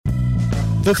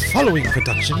The following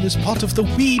production is part of the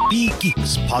We Be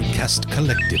Geeks podcast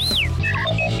collective.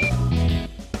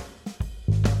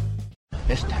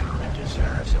 This town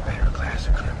deserves a better class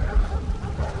of criminal,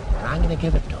 and I'm going to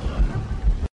give it to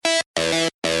him.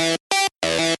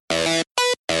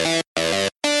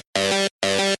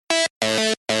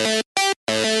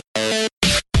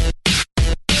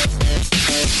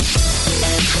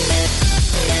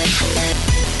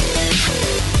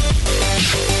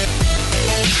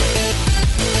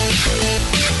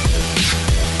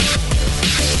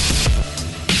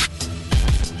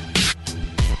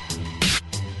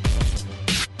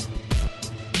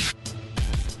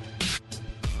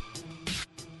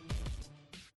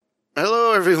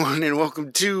 Hello, everyone, and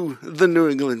welcome to the New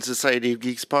England Society of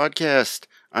Geeks podcast.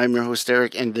 I'm your host,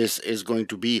 Eric, and this is going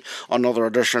to be another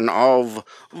edition of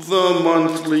the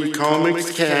monthly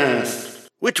Comicscast,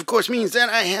 which, of course, means that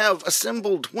I have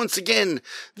assembled, once again,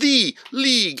 the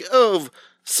League of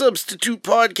Substitute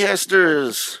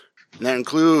Podcasters. And that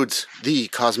includes the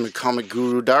Cosmic Comic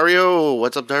Guru, Dario.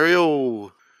 What's up,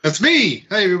 Dario? That's me!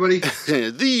 Hi, everybody.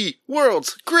 The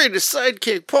world's greatest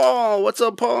sidekick, Paul. What's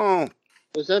up, Paul?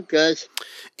 What's up, guys?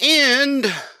 And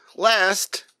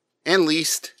last and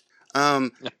least, the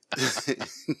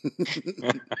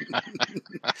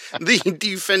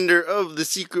defender of the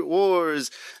Secret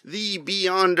Wars, the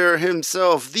Beyonder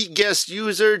himself, the guest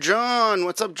user, John.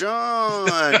 What's up,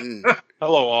 John?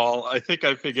 Hello, all. I think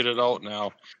I figured it out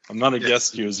now. I'm not a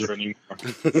guest user anymore.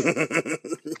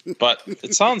 But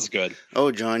it sounds good.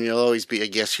 Oh, John, you'll always be a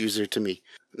guest user to me.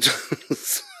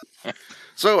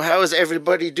 So, how is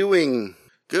everybody doing?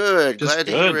 Good. Just Glad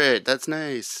to good. hear it. That's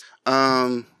nice.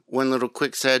 One little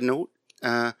quick sad note.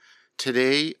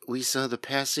 Today we saw the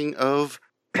passing of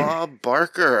Bob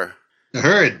Barker. I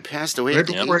heard. Passed away Right at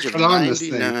the before age I of got on this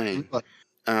 99. thing.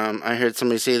 I heard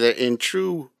somebody say that in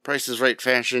true Price is Right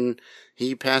fashion,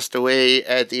 he passed away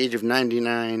at the age of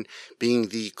 99, being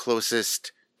the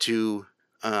closest to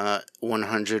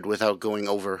 100 without going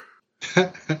over.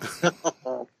 But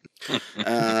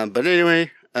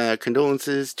anyway,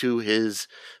 condolences to his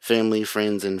family,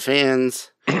 friends, and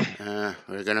fans. We're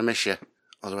gonna miss you.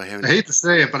 Although I haven't. I hate to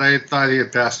say it, but I thought he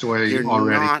had passed away You're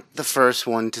already. not the first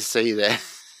one to say that.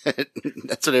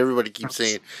 That's what everybody keeps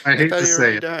saying. I hate thought to he say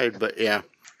already it. died, but yeah.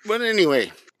 But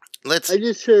anyway, let's. I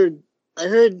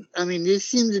heard, I mean, there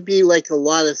seems to be like a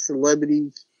lot of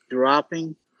celebrities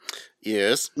dropping.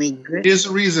 Yes. I mean, Here's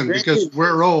the reason, because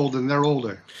we're old and they're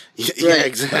older. Yeah, Right.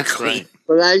 exactly. That's right.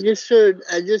 but I just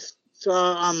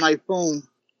saw on my phone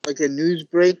like a news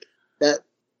break that,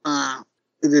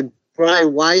 is it Bray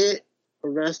Wyatt, a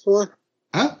wrestler,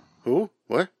 Huh? Who?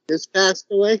 What? just passed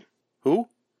away? Who?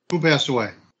 Who passed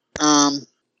away?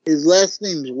 His last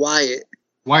name's Wyatt.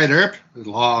 Wyatt Earp? A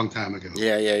long time ago.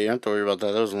 Yeah. You don't have to worry about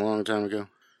that. That was a long time ago.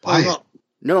 Wyatt. Oh,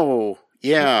 No.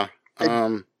 Yeah.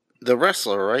 The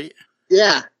wrestler, right?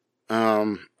 yeah.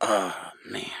 Oh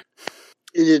man.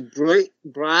 Is it Bray?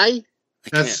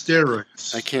 That's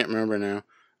steroids. I can't remember now.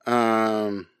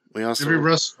 We also. Every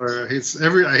wrestler,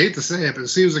 I hate to say it, but it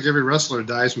seems like every wrestler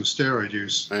dies from steroid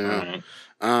use. I know.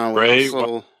 Bray We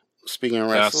also, speaking of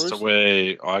wrestlers, Passed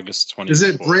away August 24th. Is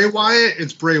it Bray Wyatt?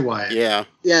 It's Bray Wyatt. Yeah.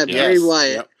 Yeah, Bray Yes,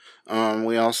 Wyatt. Yep.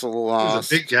 We also He's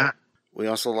lost. a big guy. We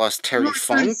also lost Terry He was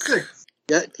Funk. 36.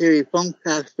 Yeah, Terry Funk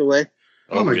passed away.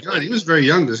 Oh my God, he was very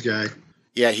young, this guy.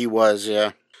 Yeah, he was.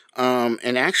 Yeah.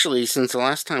 And actually, since the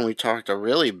last time we talked, a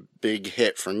really big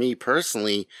hit for me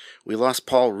personally, we lost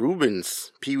Paul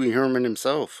Rubens, Pee Wee Herman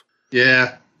himself.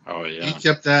 Yeah. Oh, yeah.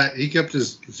 He kept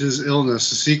his illness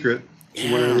a secret.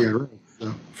 From what everything I read,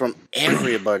 so. From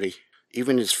everybody,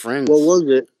 even his friends. What was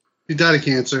it? He died of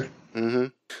cancer. Mm-hmm.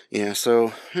 Yeah.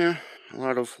 So yeah, a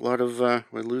lot of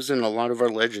we're losing a lot of our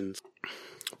legends.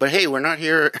 But hey, we're not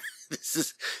here.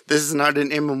 This is not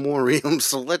an in memoriam.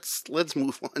 So let's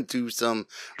move on to some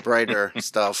brighter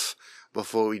stuff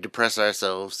before we depress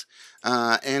ourselves.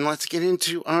 And let's get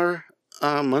into our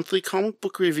monthly comic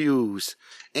book reviews.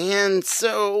 And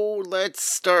so let's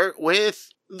start with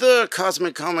the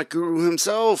Cosmic Comic Guru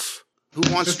himself. Who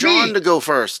wants It's John me. to go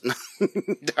first?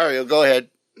 Dario, go ahead.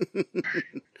 All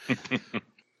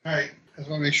right. I just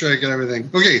want to make sure I get everything.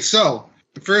 Okay, so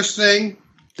the first thing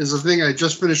is a thing I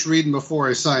just finished reading before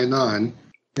I signed on,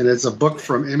 and it's a book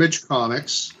from Image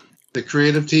Comics. The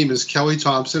creative team is Kelly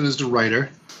Thompson as the writer.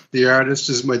 The artist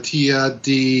is Mattia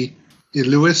D.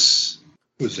 Lewis.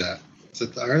 Who's that? Is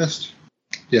that the artist?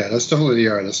 Yeah, that's definitely the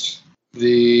artist.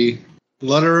 The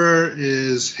letterer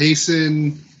is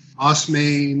Hasan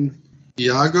Osman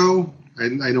Iago.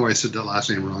 I know I said that last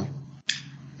name wrong.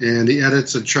 And the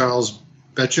edits are Charles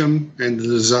Betcham, and the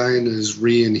design is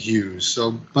Rian Hughes. So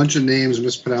a bunch of names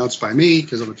mispronounced by me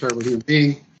because I'm a terrible human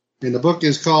being. And the book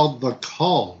is called The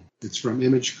Cull. It's from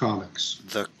Image Comics.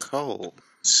 The Cull. Cull.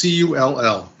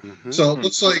 Mm-hmm. So it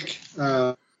looks like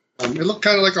it looked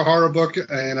kind of like a horror book,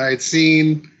 and I had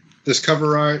seen this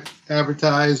cover art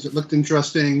advertised. It looked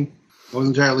interesting. I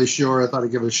wasn't entirely sure. I thought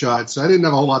I'd give it a shot. So I didn't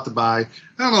have a whole lot to buy. I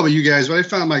don't know about you guys, but I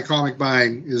found my comic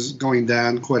buying is going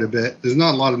down quite a bit. There's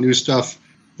not a lot of new stuff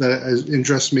that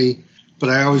interests me, but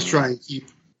I always try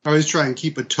and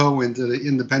keep a toe into the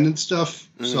independent stuff.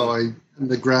 So I tend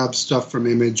to grab stuff from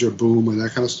Image or Boom and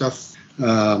that kind of stuff.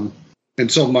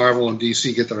 Until Marvel and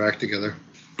DC get their act together.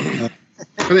 But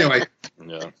anyway,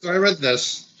 so I read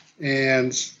this,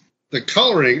 and the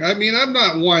coloring, I mean, I'm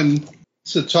not one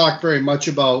to talk very much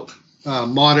about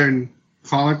modern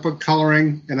comic book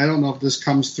coloring, and I don't know if this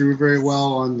comes through very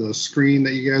well on the screen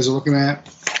that you guys are looking at,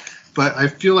 but I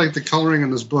feel like the coloring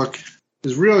in this book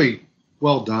is really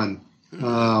well done.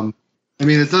 I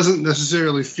mean, it doesn't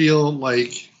necessarily feel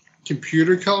like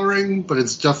computer coloring, but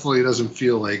it definitely doesn't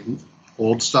feel like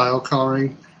old style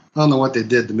coloring. I don't know what they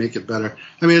did to make it better.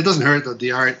 I mean, it doesn't hurt that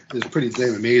the art is pretty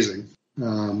damn amazing.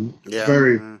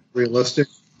 Very realistic.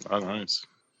 Oh, nice.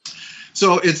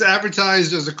 So it's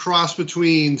advertised as a cross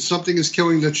between Something is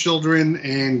Killing the Children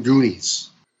and Goonies.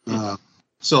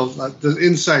 So the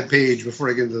inside page, before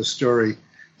I get into the story,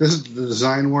 this is the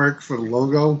design work for the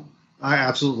logo. I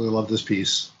absolutely love this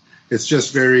piece. It's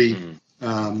just very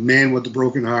Man with the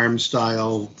Broken Arm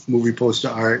style movie poster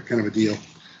art kind of a deal.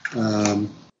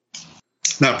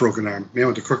 Not broken arm, Man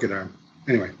with the Crooked Arm.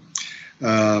 Anyway,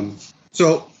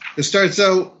 so it starts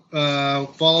out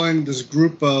following this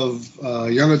group of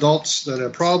young adults that are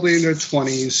probably in their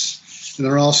 20s, and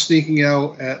they're all sneaking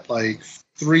out at like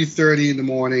 3:30 in the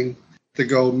morning to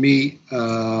go meet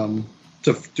to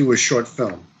do a short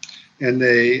film. And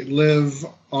they live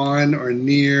on or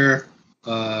near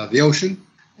the ocean,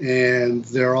 and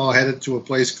they're all headed to a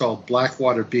place called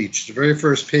Blackwater Beach. The very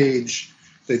first page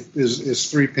is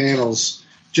 3 panels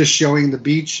just showing the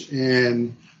beach,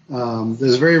 and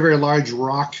there's a very, very large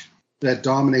rock that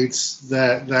dominates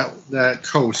that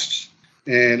coast,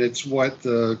 and it's what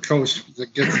the coast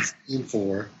that gets its name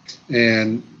for.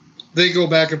 And they go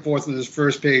back and forth in this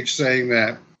first page saying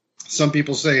that some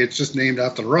people say it's just named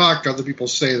after the rock, other people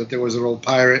say that there was an old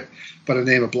pirate by the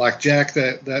name of Black Jack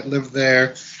that lived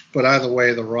there, but either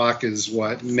way, the rock is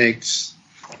what makes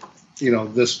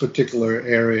this particular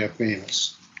area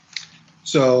famous.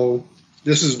 So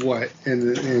this is what,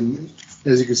 and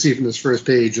as you can see from this first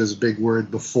page, there's a big word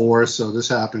before. So this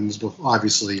happens,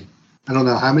 obviously, I don't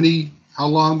know how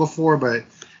long before, but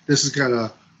this is kind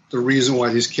of the reason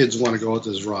why these kids want to go out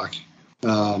to this rock.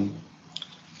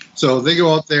 So they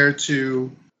go out there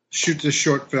to shoot this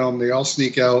short film. They all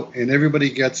sneak out, and everybody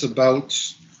gets about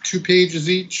 2 pages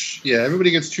each. Yeah, everybody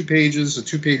gets 2 pages, a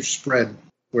 2-page spread,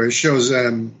 where it shows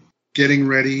them getting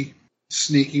ready,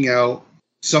 sneaking out.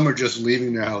 Some are just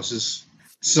leaving their houses.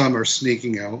 Some are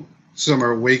sneaking out. Some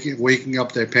are waking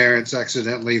up their parents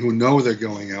accidentally who know they're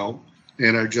going out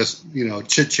and are just,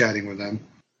 chit-chatting with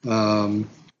them.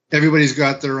 Everybody's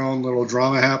got their own little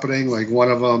drama happening. Like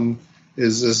one of them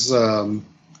is this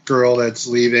girl that's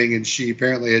leaving, and she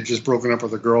apparently had just broken up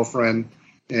with her girlfriend,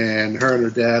 and her and her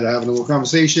dad are having a little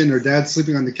conversation. Her dad's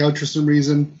sleeping on the couch for some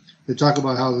reason. They talk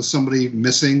about how there's somebody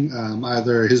missing,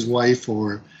 either his wife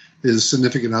or his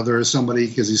significant other or somebody,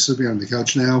 because he's sleeping on the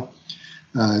couch now.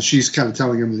 She's kind of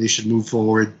telling him that he should move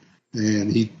forward,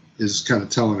 and he is kind of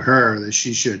telling her that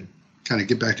she should kind of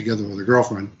get back together with her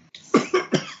girlfriend.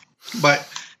 But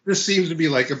this seems to be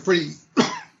like a pretty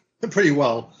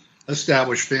well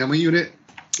established family unit,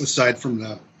 aside from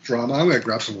the drama. I'm going to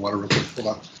grab some water real quick.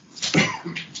 Hold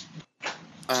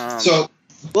on. So,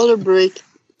 water break.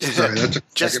 Sorry, that took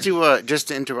a second. Just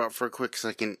to interrupt for a quick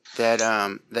second. That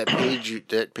page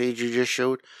you just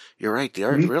showed. You're right. The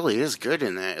art really is good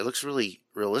in that. It looks really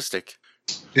realistic.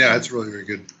 Yeah, it's really, really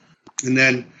good. And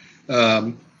then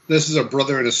this is a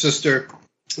brother and a sister.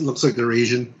 It looks like they're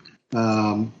Asian.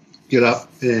 Get up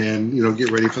and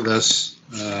get ready for this.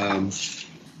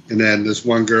 And then this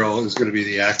one girl is going to be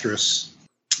the actress.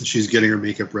 She's getting her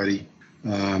makeup ready.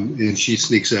 And she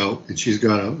sneaks out, and she's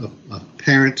got a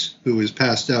parent who is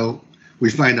passed out. We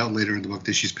find out later in the book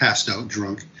that she's passed out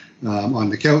drunk on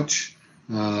the couch.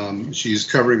 She's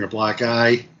covering her black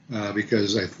eye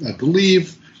because I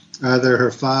believe either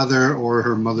her father or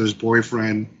her mother's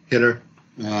boyfriend hit her.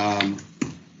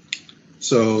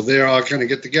 So they all kind of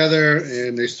get together,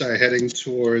 and they start heading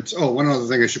towards... Oh, one other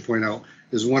thing I should point out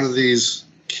is one of these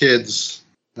kids,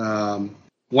 one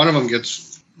of them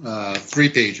gets 3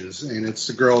 pages, and it's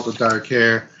the girl with the dark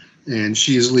hair, and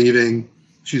she's leaving,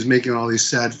 she's making all these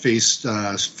sad-faced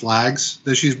flags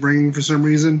that she's bringing for some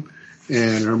reason,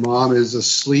 and her mom is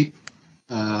asleep.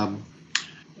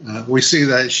 We see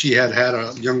that she had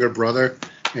a younger brother,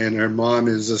 and her mom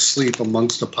is asleep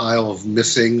amongst a pile of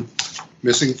missing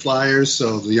flyers.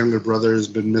 So the younger brother has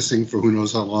been missing for who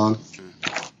knows how long.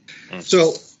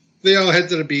 So they all head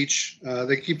to the beach.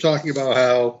 They keep talking about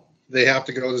how they have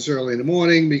to go this early in the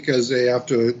morning because they have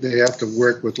to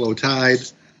work with low tide,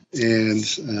 and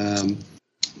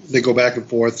they go back and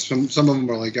forth. Some of them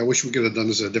are like, I wish we could have done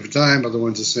this at a different time. Other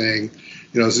ones are saying,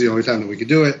 this is the only time that we could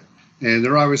do it. And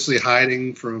they're obviously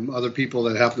hiding from other people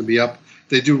that happen to be up.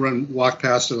 They do walk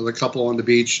past another couple on the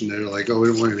beach, and they're like, oh, we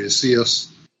don't want anybody to see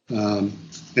us. And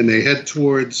they head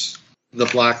towards the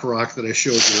black rock that I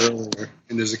showed you earlier,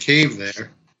 and there's a cave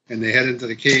there. And they head into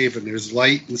the cave, and there's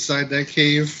light inside that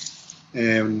cave.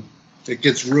 And it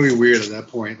gets really weird at that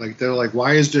point. Like, they're like,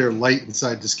 why is there light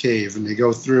inside this cave? And they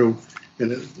go through,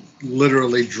 and it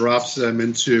literally drops them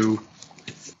into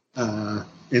an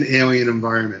alien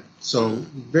environment. So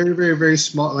very, very, very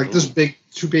small, like this big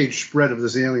 2-page spread of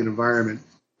this alien environment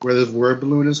where this word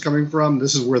balloon is coming from.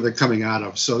 This is where they're coming out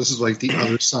of. So this is like the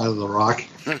other side of the rock.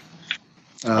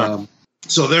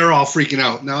 So they're all freaking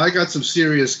out. Now, I got some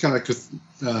serious kind of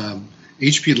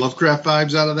H.P. Lovecraft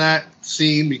vibes out of that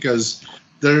scene because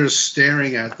they're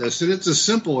staring at this. And it's as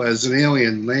simple as an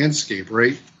alien landscape,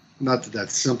 right? Not that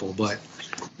that's simple, but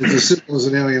it's as simple as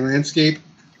an alien landscape.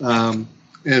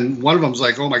 And one of them's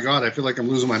like, oh, my God, I feel like I'm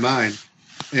losing my mind.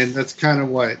 And that's kind of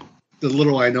what the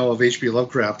little I know of H.P.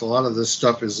 Lovecraft. A lot of this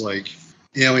stuff is like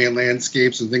alien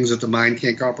landscapes and things that the mind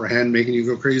can't comprehend, making you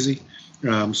go crazy.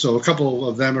 So a couple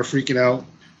of them are freaking out.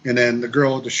 And then the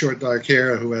girl with the short dark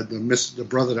hair who had the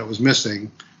brother that was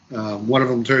missing, one of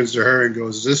them turns to her and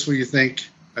goes, is this where you think,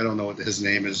 I don't know what his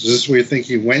name is this where you think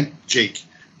he went? Jake.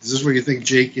 Is this where you think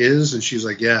Jake is? And she's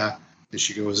like, yeah. And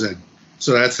she goes in.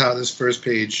 So that's how this first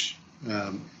page,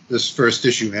 this first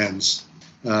issue ends.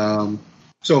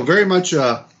 So very much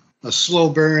a slow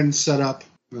burn setup.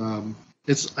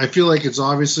 I feel like it's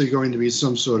obviously going to be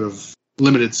some sort of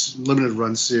limited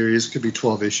run series. It could be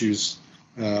 12 issues.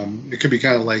 It could be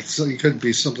kind of like, it could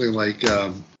be something like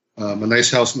A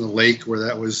Nice House on the Lake, where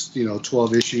that was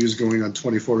 12 issues going on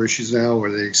 24 issues now,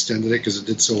 where they extended it because it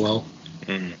did so well.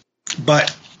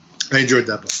 But I enjoyed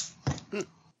that book.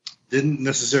 Didn't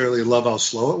necessarily love how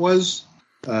slow it was,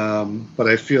 but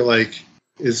I feel like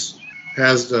it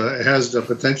has the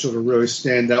potential to really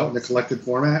stand out in the collected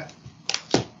format.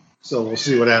 So we'll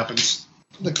see what happens.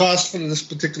 The cost for this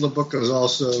particular book is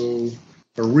also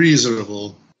a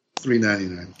reasonable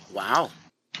 $3.99. Wow,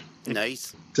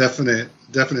 nice. Definite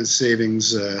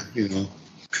savings.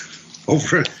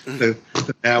 Over the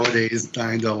nowadays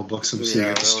 $9 books I'm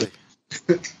seeing.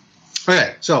 Really.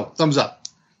 Okay, so thumbs up.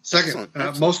 Second,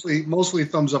 excellent. Mostly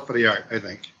thumbs up for the art. I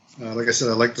think. Like I said,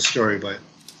 I like the story, but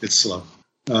it's slow.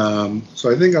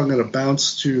 So I think I'm going to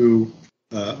bounce to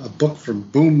a book from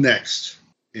Boom Next,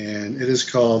 and it is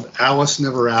called Alice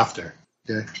Never After.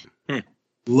 Okay,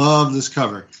 Love this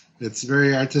cover. It's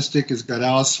very artistic. It's got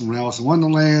Alice from Alice in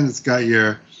Wonderland. It's got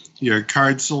your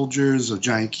card soldiers, a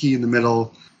giant key in the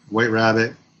middle, White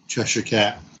Rabbit, Cheshire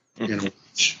Cat, and a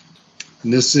witch.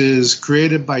 And this is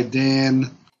created by Dan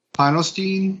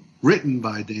Pinostein, written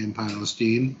by Dan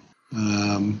Pinostein,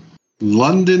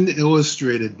 London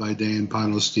illustrated by Dan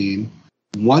Pinostein,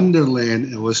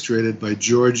 Wonderland illustrated by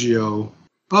Giorgio.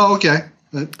 Oh, okay.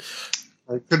 I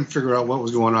couldn't figure out what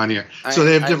was going on here. So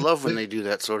I love when they do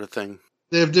that sort of thing.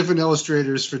 They have different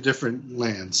illustrators for different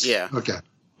lands. Yeah. Okay.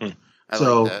 I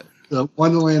like that. The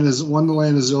Wonderland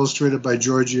is illustrated by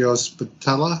Giorgio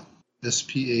Spatella,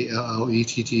 Spalletta,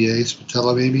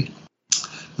 Spatella maybe.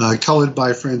 Colored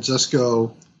by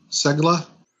Francesco Segla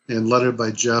and lettered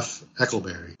by Jeff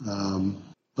Eckelberry.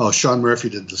 Sean Murphy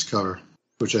did this cover,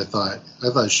 which I thought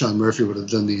Sean Murphy would have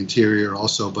done the interior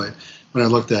also, but when I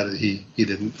looked at it, he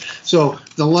didn't. So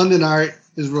the London art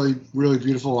is really, really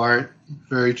beautiful art,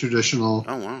 very traditional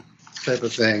type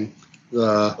of thing.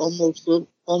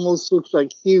 Almost looks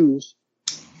like Hughes.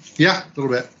 Yeah, a little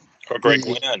bit. Or Greg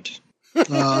Land.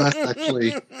 That's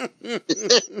actually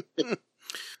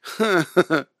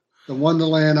the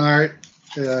Wonderland art.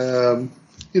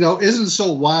 Isn't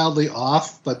so wildly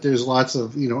off, but there's lots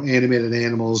of animated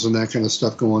animals and that kind of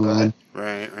stuff going on.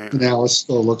 Right. And Alice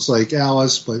still looks like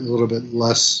Alice, but a little bit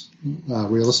less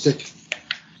realistic.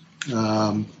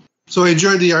 So I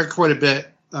enjoyed the art quite a bit,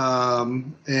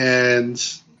 and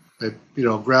I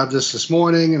grabbed this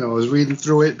morning and I was reading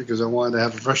through it because I wanted to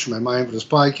have it fresh in my mind for this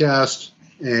podcast,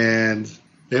 and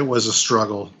it was a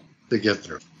struggle to get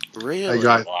through. Really? I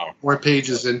got 4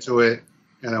 pages into it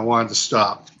and I wanted to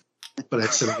stop. but I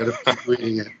said I got to keep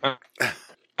reading it.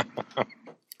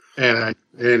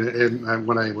 And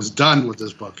when I was done with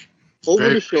this book, I Over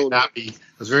the was shoulder. I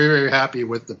was very, very happy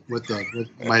with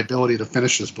my ability to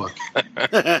finish this book.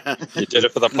 You did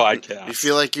it for the podcast. You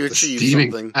feel like you The achieved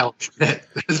steaming something. pile of shit.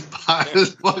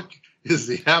 This book is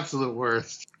the absolute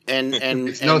worst. And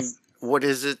Makes no sense. what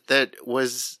is it that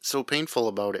was so painful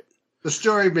about it? The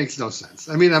story makes no sense.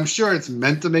 I mean, I'm sure it's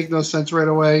meant to make no sense right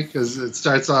away because it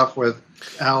starts off with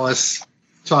Alice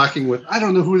talking with, I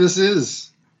don't know who this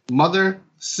is. Mother,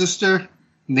 sister,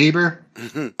 neighbor,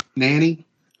 nanny,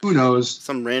 who knows?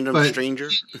 Some random But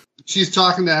stranger? She's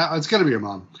talking to, it's got to be her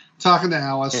mom, talking to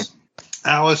Alice.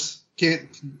 Alice can't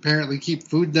apparently keep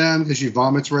food down because she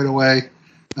vomits right away.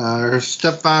 Her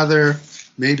stepfather,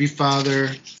 maybe father,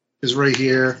 is right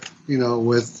here,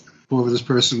 with whoever this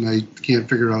person I can't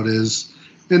figure out is.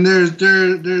 And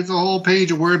there's a whole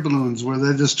page of word balloons where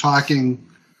they're just talking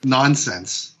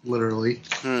nonsense, literally.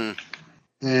 And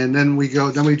then we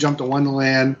jump to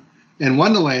Wonderland, and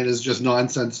Wonderland is just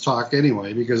nonsense talk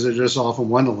anyway because they're just all from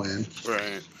Wonderland.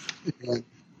 Right. And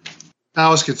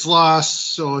Alice gets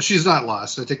lost, so she's not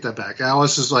lost. I take that back.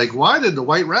 Alice is like, why did the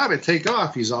white rabbit take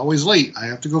off? He's always late. I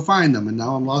have to go find him, and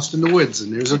now I'm lost in the woods,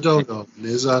 and there's a dodo, and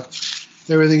there's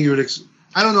everything you would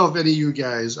I don't know if any of you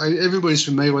guys, everybody's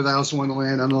familiar with Alice in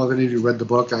Wonderland. I don't know if any of you read the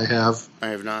book. I have. I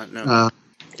have not, no.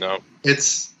 No.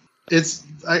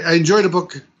 I enjoyed the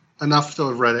book enough to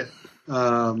have read it.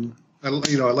 I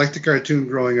liked the cartoon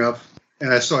growing up,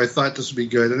 and I thought this would be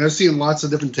good. And I've seen lots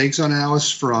of different takes on Alice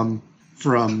from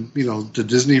the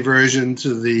Disney version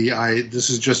to this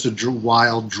is just a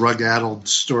wild, drug-addled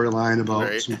storyline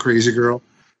about some crazy girl.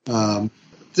 The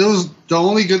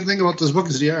only good thing about this book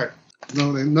is the art.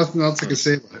 No, nothing else I can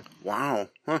say about it. Wow.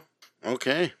 Huh.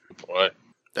 Okay. Boy.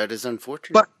 That is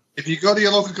unfortunate. But if you go to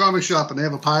your local comic shop and they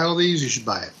have a pile of these, you should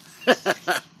buy it.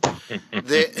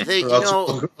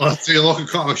 Your local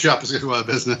comic shop is going to go out of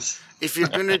business. If you're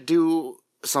going to do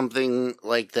something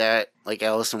like that, like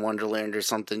Alice in Wonderland or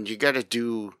something, you got to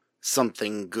do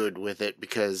something good with it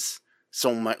because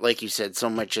so much, like you said, so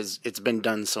much it's been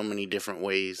done so many different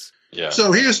ways. Yeah.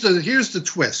 So here's the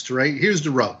twist, right? Here's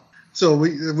the rub. So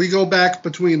we go back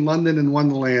between London and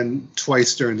Wonderland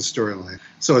twice during the storyline.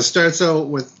 So it starts out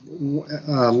with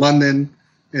London,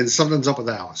 and something's up with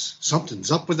Alice.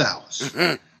 Something's up with Alice.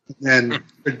 And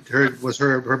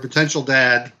her potential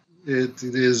dad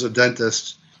is a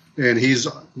dentist, and he's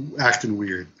acting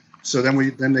weird. So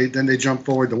then they jump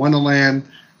forward to Wonderland,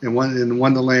 and in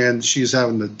Wonderland she's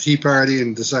having the tea party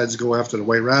and decides to go after the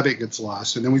White Rabbit, gets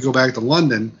lost. And then we go back to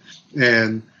London,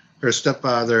 and her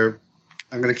stepfather,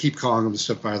 I'm going to keep calling him the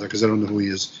stepfather because I don't know who he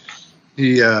is.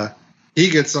 He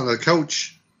gets on the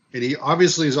couch, and he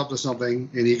obviously is up to something,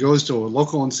 and he goes to a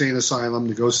local insane asylum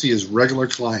to go see his regular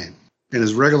client. And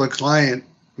his regular client,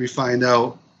 we find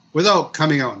out, without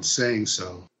coming out and saying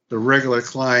so, the regular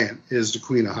client is the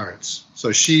Queen of Hearts.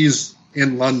 So she's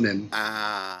in London,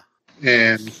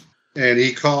 and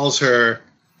he calls her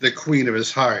the Queen of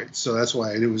his heart. So that's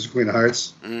why I knew it was the Queen of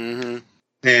Hearts. Mm-hmm.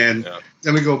 And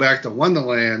then we go back to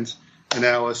Wonderland, and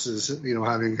Alice is,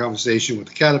 having a conversation with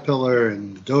the caterpillar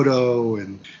and the dodo,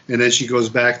 and then she goes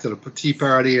back to the tea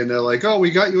party, and they're like, "Oh,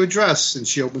 we got you a dress," and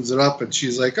she opens it up, and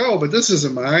she's like, "Oh, but this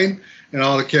isn't mine." And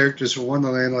all the characters from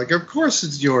Wonderland are like, "Of course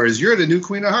it's yours. You're the new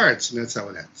Queen of Hearts," and that's how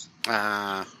it ends.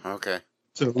 Okay.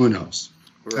 So who knows?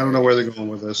 Right. I don't know where they're going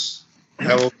with this.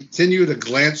 I will continue to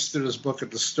glance through this book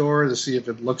at the store to see if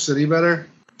it looks any better.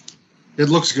 It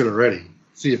looks good already.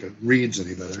 See if it reads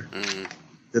any better.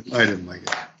 I didn't like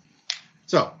it.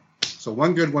 So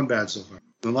one good, one bad so far.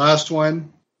 The last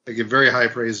one, I give very high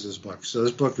praise to this book. So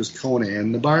this book is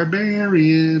Conan the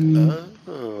Barbarian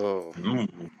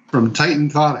from Titan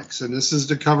Comics. And this is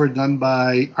the cover done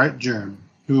by Art Germ,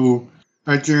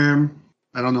 I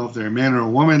don't know if they're a man or a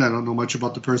woman. I don't know much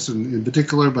about the person in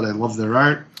particular, but I love their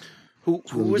art. Who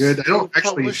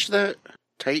published that?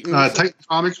 Titan? Titan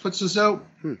Comics puts this out.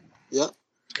 Yep.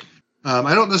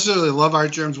 I don't necessarily love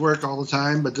Art Germ's work all the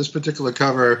time, but this particular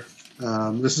cover,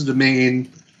 this is the main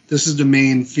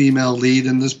female lead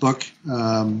in this book. I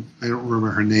don't remember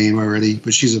her name already,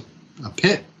 but she's a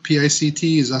Pit,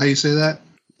 P-I-C-T. Is that how you say that?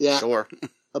 Yeah. Sure.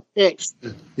 A Pit.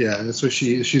 Yeah, that's what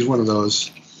she's one of those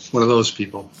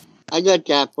people. I got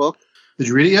that book. Did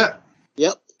you read it yet?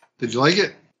 Yep. Did you like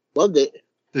it? Loved it.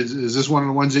 Is this one of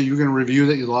the ones that you're going to review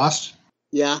that you lost?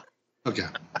 Yeah. Okay.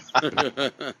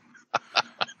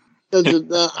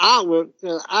 The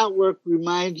artwork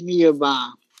reminds me of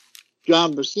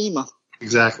John Buscema.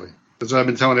 Exactly. That's what I've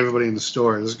been telling everybody in the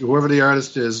store. Whoever the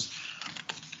artist is,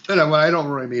 I don't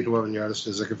really mean whoever the artist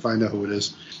is. I can find out who it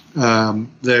is.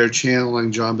 They're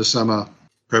channeling John Buscema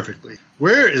perfectly.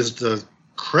 Where is the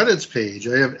credits page?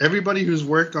 I have everybody who's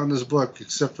worked on this book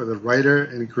except for the writer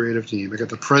and creative team. I got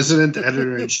the president,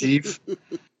 editor-in-chief,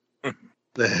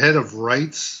 the head of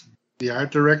rights, the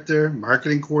art director,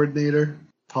 marketing coordinator,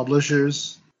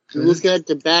 publishers. You look at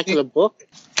the back of the book.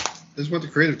 This is what the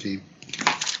creative team.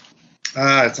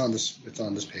 It's on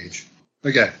this page.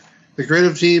 Okay. The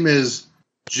creative team is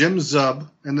Jim Zub,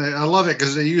 and I love it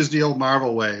because they use the old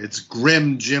Marvel way. It's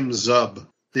Grim Jim Zub.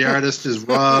 The artist is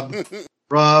Rob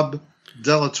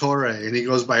Delatorre, and he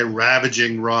goes by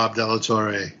Ravaging Rob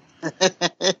Delatorre.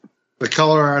 The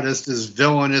color artist is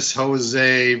Villainous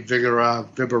Jose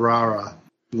Vibarara.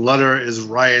 Letter is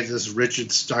Riotous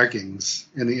Richard Starkings,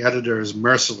 and the editor is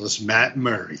Merciless Matt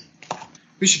Murray.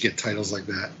 We should get titles like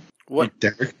that. What?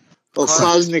 Derek? Oh,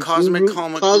 Cosmic Comic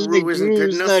Guru isn't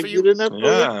good enough for you? Good enough for you?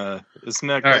 Yeah, isn't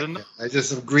that good All right. enough? I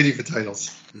just am greedy for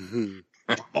titles. Mm-hmm.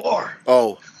 More.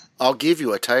 Oh, I'll give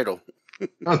you a title.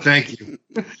 Oh, thank you.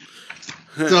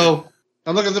 So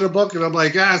I'm looking through the book and I'm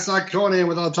like, it's not Conan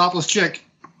without a topless chick.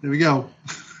 There we go.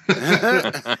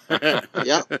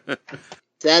 Yep.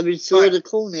 Savage Sword of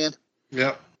Conan.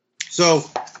 Yep. So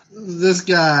this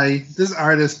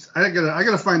artist, I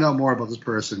gotta find out more about this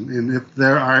person and if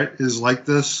their art is like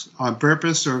this on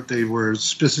purpose or if they were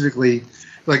specifically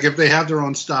like if they have their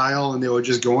own style and they were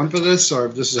just going for this or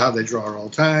if this is how they draw all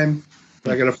the time.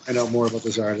 I gotta find out more about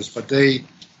this artist. But they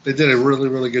did a really,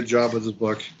 really good job with this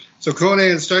book. So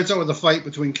Conan starts out with a fight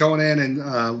between Conan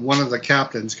and one of the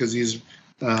captains because he's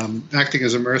acting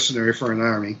as a mercenary for an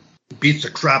army. Beats the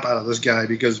crap out of this guy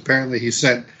because apparently he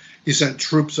sent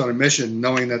troops on a mission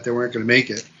knowing that they weren't going to make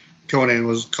it. Conan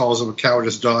calls him a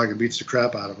cowardice dog and beats the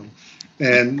crap out of him.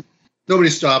 And nobody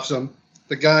stops him.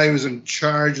 The guy who's in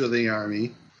charge of the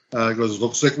army goes,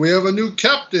 looks like we have a new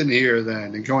captain here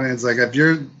then. And Conan's like, if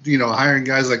you're hiring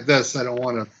guys like this, I don't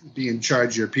want to be in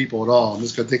charge of your people at all. I'm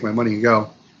just going to take my money and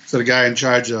go. So the guy in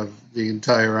charge of the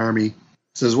entire army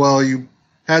says, well, you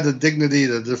had the dignity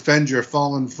to defend your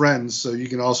fallen friends, so you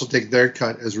can also take their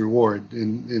cut as reward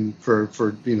for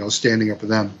standing up for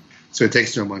them. So he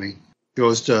takes their money. He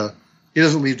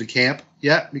doesn't leave the camp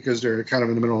yet because they're kind of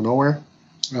in the middle of nowhere.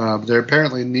 They're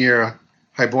apparently near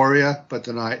Hyboria, but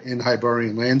they're not in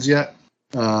Hyborian lands yet.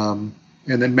 And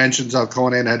it mentions how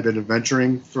Conan had been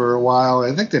adventuring for a while.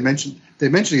 I think they mentioned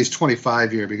he's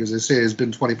 25 here because they say it's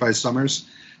been 25 summers.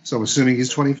 So I'm assuming he's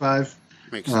 25.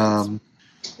 Makes sense.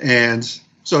 And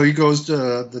so he goes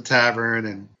to the tavern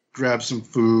and grabs some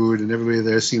food, and everybody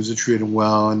there seems to treat him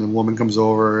well. And the woman comes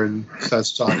over and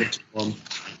starts talking to him.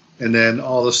 And then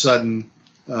all of a sudden,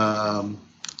 the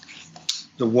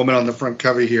woman on the front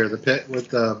cover here, the pit with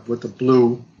the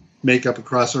blue makeup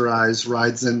across her eyes,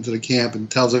 rides into the camp and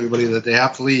tells everybody that they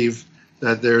have to leave.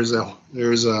 That there's an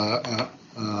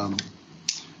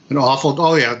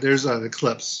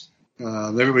eclipse.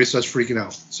 Everybody starts freaking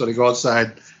out, so they go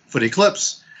outside for the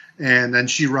eclipse. And then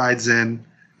she rides in,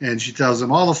 and she tells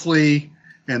them all to flee,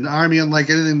 and the army, unlike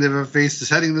anything they've ever faced, is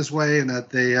heading this way, and that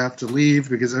they have to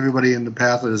leave because everybody in the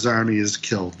path of this army is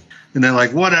killed. And they're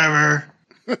like, whatever.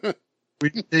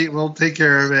 We'll take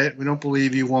care of it. We don't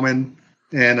believe you, woman.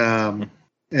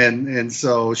 And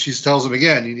so she tells them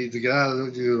again, you need to get out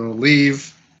of it,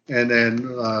 leave. And then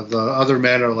the other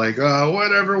men are like,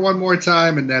 whatever, one more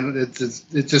time. And then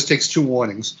it just takes 2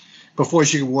 warnings. Before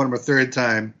she can warn them a third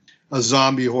time, a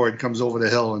zombie horde comes over the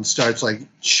hill and starts like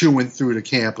chewing through the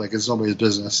camp like it's nobody's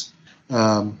business.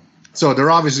 So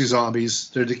they're obviously zombies.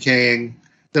 They're decaying.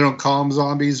 They don't call them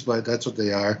zombies, but that's what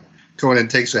they are. Conan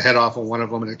takes the head off of one of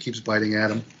them and it keeps biting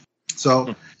at him.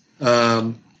 So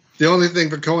the only thing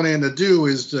for Conan to do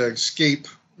is to escape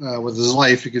with his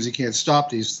life because he can't stop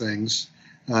these things.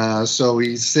 So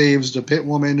he saves the pit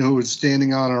woman who is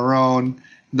standing on her own.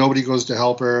 Nobody goes to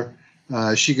help her.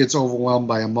 She gets overwhelmed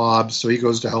by a mob, so he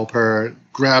goes to help her,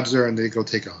 grabs her, and they go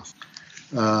take off.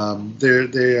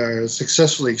 They are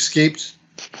successfully escaped,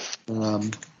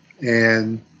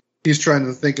 and he's trying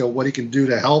to think of what he can do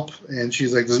to help. And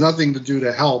she's like, "There's nothing to do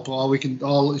to help.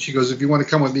 She goes, if you want to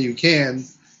come with me, you can.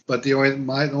 But the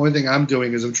only thing I'm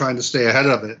doing is I'm trying to stay ahead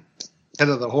of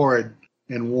the horde,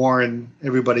 and warn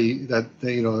everybody that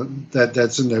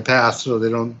that's in their path so they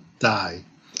don't die."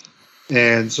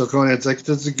 And so Conan's like,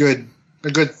 "That's a good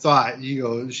thought."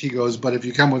 She goes, "But if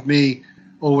you come with me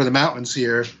over the mountains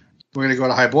here, we're going to go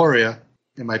to Hyboria,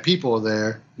 and my people are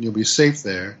there, and you'll be safe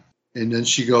there." And then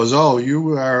she goes, "Oh,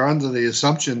 you are under the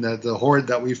assumption that the horde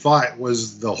that we fought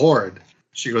was the horde."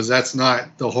 She goes, "That's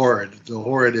not the horde. The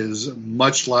horde is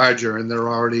much larger, and they're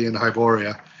already in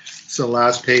Hyboria." So the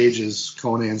last page is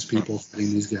Conan's people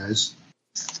fighting these guys.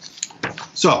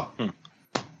 So,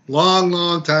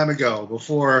 long time ago,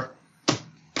 before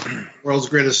World's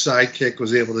Greatest Sidekick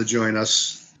was able to join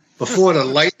us before the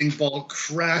lightning bolt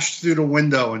crashed through the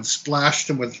window and splashed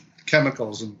him with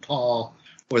chemicals, and Paul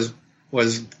was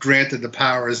granted the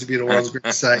powers to be the world's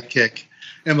greatest sidekick.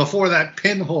 And before that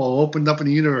pinhole opened up in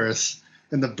the universe,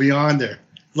 and the Beyonder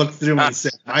looked through and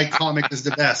said, "My comic is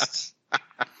the best."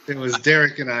 It was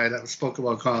Derek and I that spoke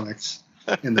about comics.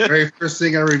 And the very first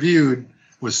thing I reviewed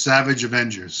was Savage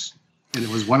Avengers. And it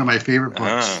was one of my favorite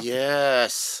books.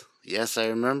 Yes. Yes, I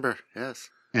remember. Yes.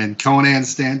 And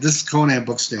this Conan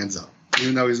book stands up.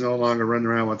 Even though he's no longer running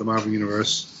around with the Marvel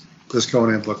Universe, this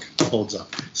Conan book holds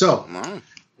up. So,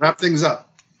 wrap things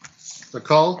up. The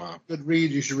Call, good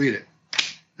read. You should read it.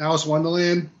 Alice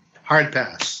Wonderland, hard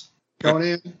pass.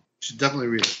 Conan, you should definitely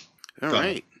read it. All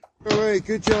right. All right,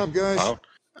 good job, guys.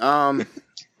 All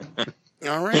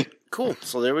right, cool.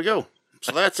 So there we go.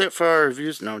 So that's it for our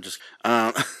reviews. No, just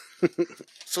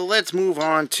so let's move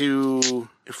on to,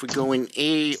 if we go in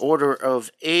order of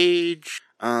age,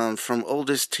 from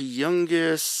oldest to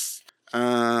youngest.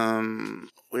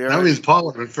 That means Paul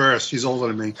would have been first. He's older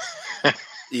than me.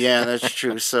 Yeah, that's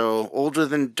true. So older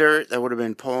than Dirt, that would have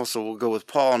been Paul. So we'll go with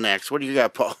Paul next. What do you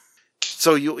got, Paul?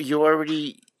 So you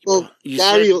already. Well,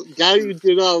 Dario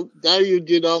did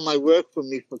all my work for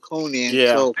me for Conan.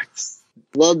 Yeah. So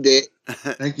loved it.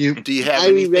 Thank you. Do you have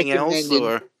anything else, recommended.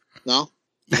 or No.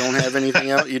 you don't have anything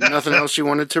else? Nothing else you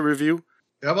wanted to review?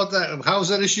 How about that? How's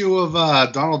that issue of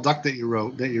Donald Duck that you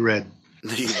read?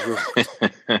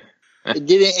 It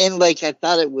didn't end like I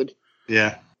thought it would.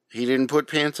 Yeah. He didn't put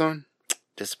pants on?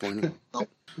 Disappointing. Nope.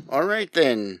 All right,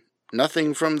 then.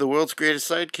 Nothing from the world's greatest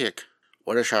sidekick.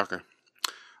 What a shocker.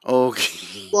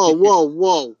 Okay.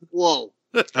 Whoa.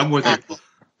 I'm with you.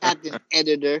 Captain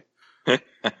Editor.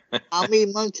 How many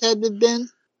months had it been?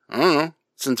 I don't know.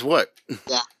 Since what?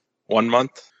 Yeah. 1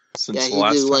 month since He the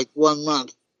last did time. like 1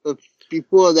 month. But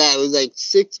before that, it was like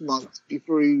 6 months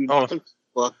before he took the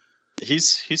book.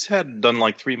 He's done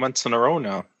like 3 months in a row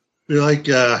now. We like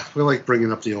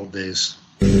bringing up the old days.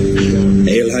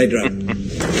 Hail Hydra.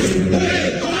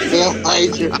 Hail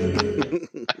Hydra.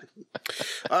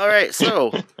 All right,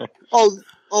 so.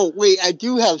 Oh, wait, I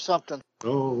do have something.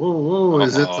 Oh,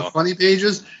 is it the funny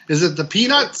pages? Is it the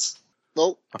Peanuts?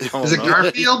 Nope. Is it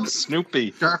Garfield?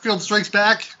 Snoopy. Garfield Strikes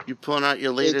Back? You pulling out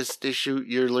your latest issue,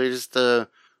 your latest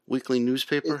weekly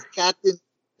newspaper?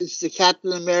 It's the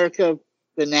Captain America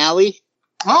finale.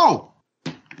 Oh!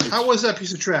 How was that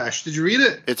piece of trash? Did you read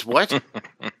it? It's what?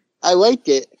 I liked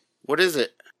it. What is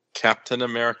it? Captain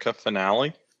America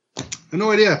finale? I have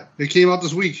no idea. It came out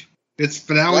this week. It's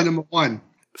finale number 1.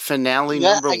 Finale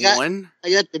number 1?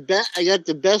 I got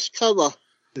the best cover.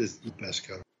 This is the best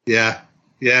cover. Yeah,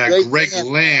 Greg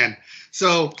Land.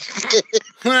 So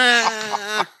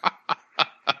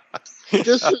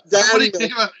Just for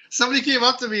somebody came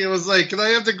up to me and was like, "Can I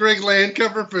have the Greg Land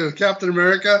cover for Captain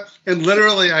America?" And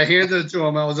literally, I handed it to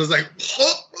him. I was just like,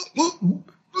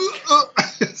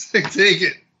 it's like, "Take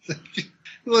it."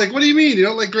 Like, what do you mean? You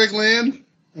don't like Greg Land?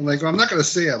 I'm like, well, I'm not going to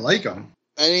say I like him.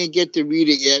 I didn't get to read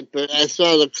it yet, but I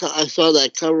saw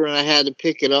that cover and I had to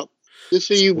pick it up. Just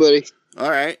for you, buddy.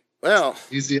 All right. Well,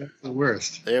 He's the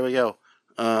worst. there we go.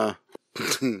 So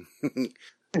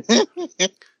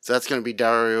that's going to be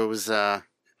Dario's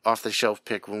off-the-shelf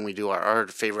pick when we do our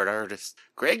favorite artist,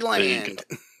 Greg Land.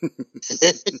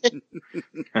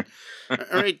 All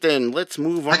right, then let's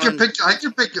move on. I can pick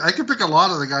a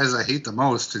lot of the guys I hate the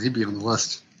most, and he'd be on the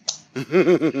list.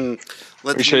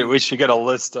 We should get a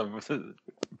list of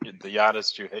the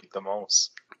artists you hate the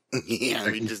most. Yeah,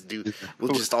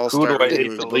 we'll just all Who start do I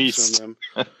reading hate the books least? from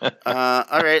them.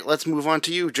 All right, let's move on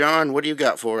to you, John. What do you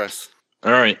got for us?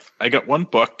 All right, I got one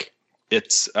book.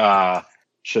 It's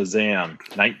Shazam,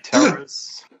 Night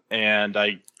Terrors, and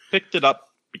I picked it up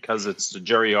because it's the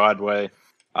Jerry Ordway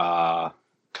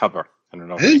cover. I don't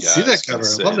know. I didn't see that cover.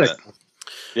 I love that cover.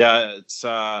 Yeah, it's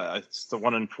the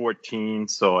 1 in 14,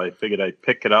 so I figured I'd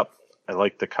pick it up. I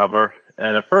like the cover,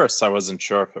 and at first I wasn't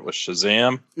sure if it was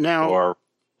Shazam or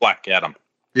Black Adam.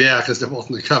 Yeah, because they're both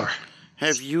in the cover.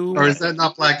 Have you? Or is that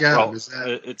not Black Adam? Well,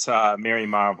 it's Mary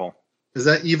Marvel. Is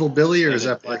that Evil Billy or is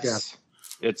that Black Adam?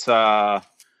 It's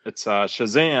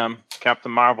Shazam,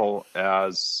 Captain Marvel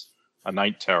as a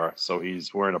night terror, so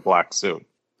he's wearing a black suit.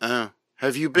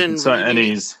 Have you been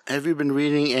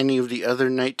reading any of the other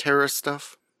Night Terror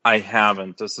stuff? I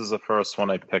haven't. This is the first one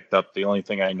I picked up. The only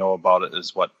thing I know about it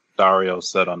is what Dario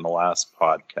said on the last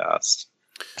podcast.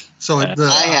 So I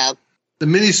have. The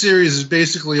miniseries is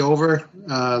basically over.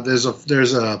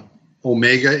 There's a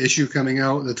Omega issue coming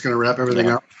out that's going to wrap everything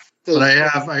up. But I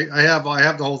have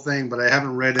the whole thing, but I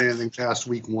haven't read anything past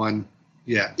week 1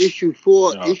 yet. Issue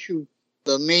 4,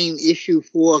 the main issue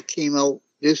 4 came out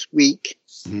this week.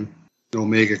 Mm-hmm.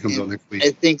 Omega comes out next week. I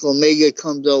think Omega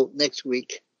comes out next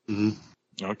week.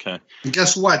 Mm-hmm. Okay. And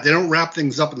guess what? They don't wrap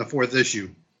things up in the 4th issue.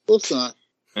 Of course not.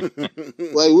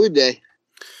 Why would they?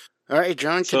 All right,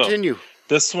 John, continue.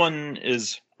 This one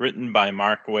is written by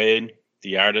Mark Waid.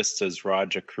 The artist is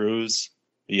Roger Cruz.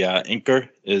 The inker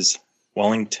is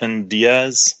Wellington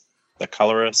Diaz. The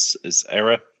colorist is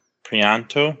Eric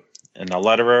Prianto. And the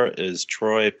letterer is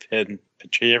Troy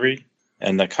Picheri.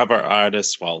 And the cover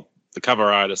artist, the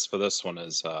cover artist for this one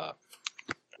is, what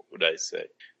would I say?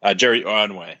 Jerry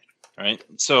Ordway, right?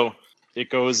 So it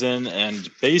goes in, and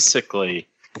basically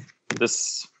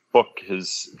this book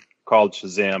is called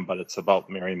Shazam, but it's about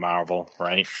Mary Marvel,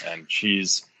 right? And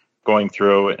she's going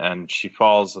through, and she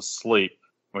falls asleep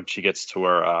when she gets to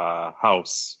her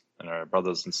house, and her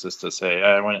brothers and sisters say,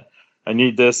 I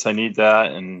need this, I need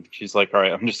that, and she's like, all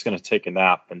right, I'm just going to take a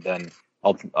nap, and then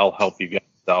I'll help you guys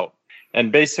out. And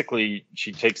basically,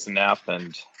 she takes a nap,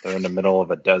 and they're in the middle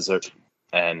of a desert,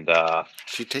 and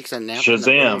she takes a nap Shazam, in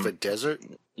the middle of a desert?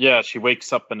 Yeah, she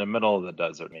wakes up in the middle of the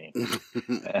desert.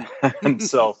 And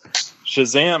so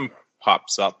Shazam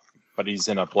pops up, but he's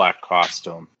in a black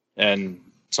costume, and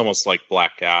it's almost like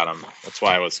Black Adam. That's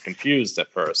why I was confused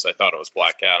at first. I thought it was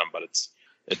Black Adam, but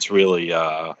it's really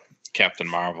Captain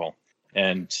Marvel.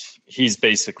 And he's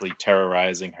basically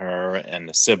terrorizing her and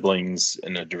the siblings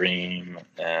in a dream.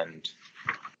 And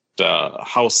the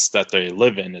house that they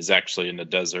live in is actually in the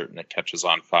desert, and it catches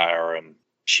on fire. And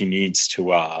she needs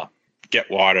to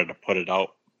get water to put it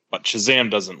out. But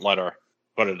Shazam doesn't let her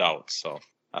put it out. So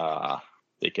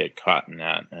they get caught in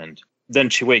that. And then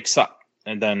she wakes up.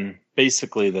 And then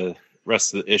basically the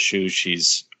rest of the issue,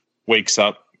 she's wakes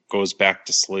up, goes back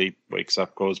to sleep, wakes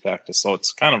up, goes back to sleep. So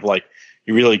it's kind of like,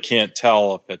 you really can't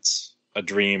tell if it's a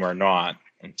dream or not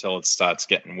until it starts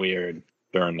getting weird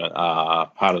during the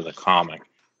part of the comic.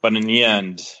 But in the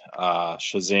end,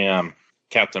 Shazam,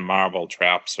 Captain Marvel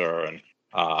traps her and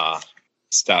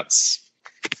starts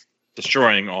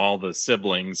destroying all the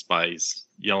siblings by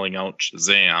yelling out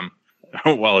Shazam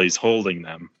while he's holding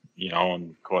them,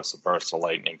 and of course a burst of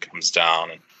lightning comes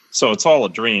down. And so it's all a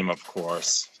dream, of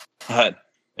course. And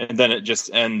then it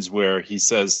just ends where he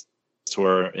says to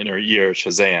her in her ear,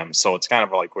 Shazam. So it's kind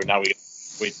of like we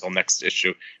wait till next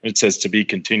issue. And it says to be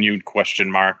continued ?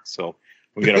 So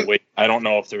we gotta wait. I don't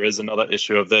know if there is another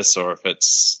issue of this or if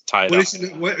it's tied up.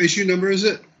 What issue number is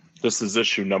it? This is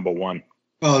issue number 1.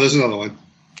 Oh, there's another one.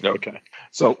 Okay.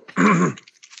 So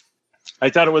I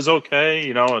thought it was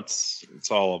okay.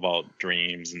 It's all about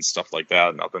dreams and stuff like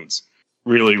that. Nothing's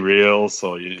really real.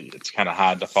 So it's kind of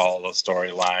hard to follow the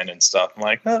storyline and stuff. I'm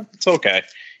like, it's okay.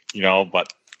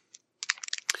 But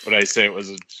would I say it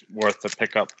was worth the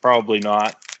pickup? Probably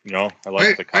not. I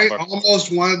like the cover. I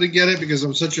almost wanted to get it because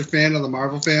I'm such a fan of the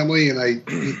Marvel family, and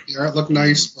the art looked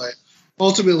nice. But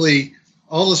ultimately,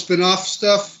 all the spin-off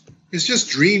stuff is just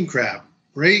dream crap,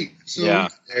 right? So yeah.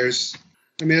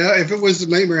 If it was the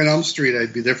Nightmare on Elm Street,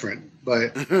 I'd be different.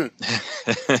 But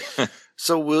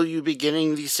So will you be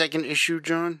getting the second issue,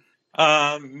 John?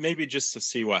 Maybe just to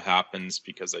see what happens,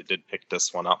 because I did pick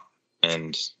this one up.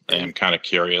 And I am kind of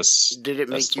curious. Did it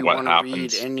make you want to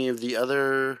read any of the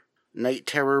other Night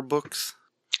Terror books?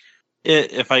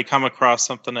 If I come across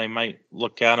something, I might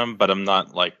look at them, but I'm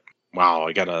not like, wow,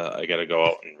 I gotta go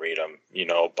out and read them,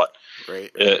 But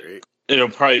right. It'll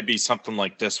probably be something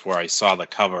like this where I saw the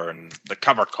cover and the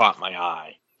cover caught my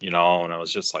eye, and I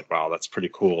was just like, wow, that's pretty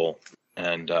cool.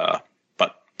 And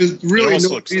but there's really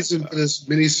no reason for this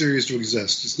miniseries to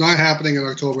exist. It's not happening in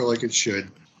October like it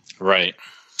should. Right.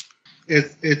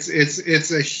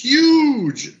 It's a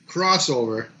huge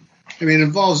crossover. It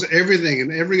involves everything,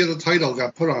 and every other title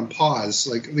got put on pause.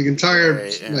 Like the entire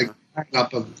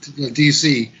lineup of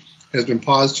DC has been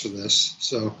paused for this.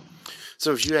 So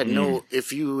if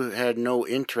you had no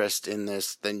interest in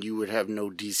this, then you would have no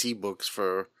DC books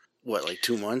for what, like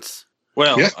 2 months?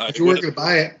 Well, yeah, if you weren't going to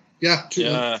buy it, yeah,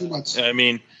 2 months.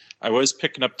 I was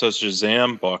picking up the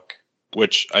Shazam book,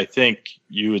 which I think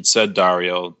you had said,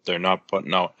 Dario, they're not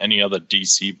putting out any other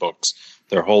DC books.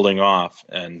 They're holding off.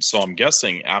 And so I'm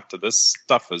guessing after this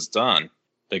stuff is done,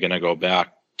 they're going to go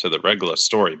back to the regular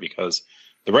story, because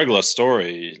the regular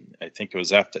story, I think it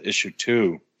was after issue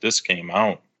 2, this came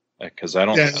out. Because I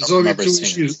don't remember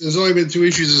seeing it. There's only been 2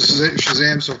 issues of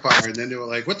Shazam so far. And then they were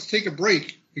like, let's take a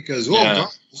break because, God,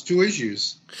 there's 2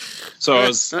 issues. So I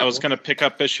was going to pick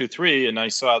up issue 3, and I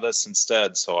saw this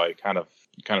instead. So I kind of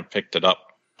picked it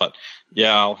up. But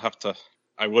yeah,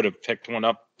 I would have picked one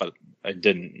up, but I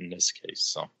didn't in this case.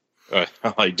 So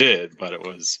I did, but it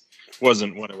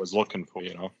wasn't what I was looking for,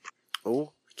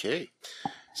 Okay.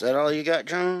 Is that all you got,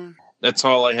 John? That's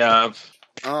all I have.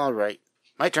 All right.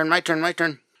 My turn.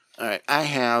 All right, I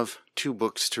have 2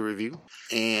 books to review,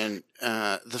 and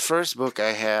the first book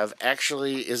I have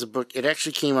actually is a book. It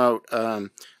actually came out a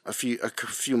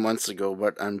few months ago,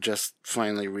 but I'm just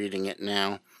finally reading it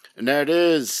now, and that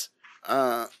is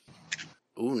ooh,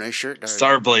 nice shirt, Darby.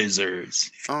 Star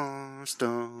Blazers. Oh,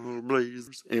 Star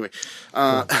Blazers. Anyway,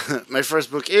 my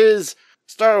first book is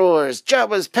Star Wars: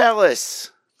 Jabba's Palace.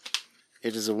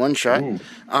 It is a one-shot.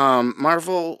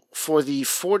 Marvel, for the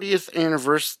 40th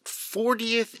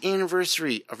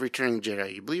anniversary of Return of the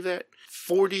Jedi. You believe that?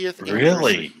 40th anniversary.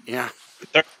 Really? Yeah.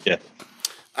 Yeah.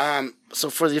 So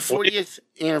for the 40th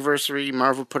anniversary,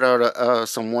 Marvel put out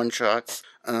some one-shots.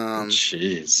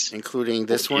 Jeez. Including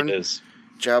this one,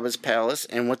 Jabba's Palace.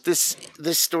 And what this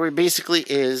story basically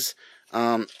is,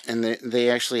 and they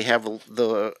actually have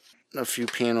a few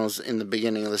panels in the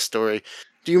beginning of the story.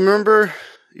 Do you remember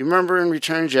in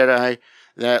Return of the Jedi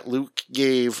that Luke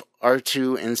gave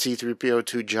R2 and C-3PO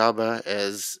to Jabba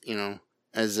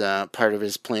as part of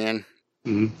his plan?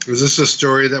 Mm-hmm. Was this a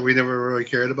story that we never really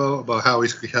cared about how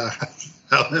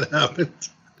that happened?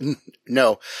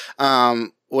 No.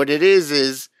 What it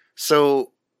is,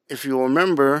 so if you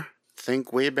remember,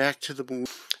 think way back to the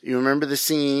movie. You remember the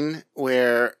scene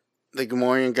where the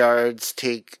Gamorrean guards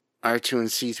take R2 and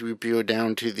C-3PO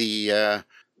down to the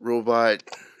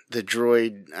the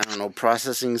droid, I don't know,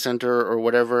 processing center or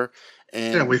whatever.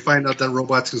 And yeah, we find out that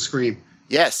robots can scream.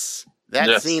 Yes,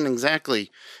 that scene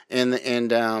exactly.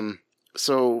 And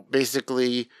so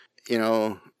basically,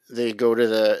 they go to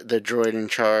the droid in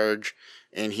charge,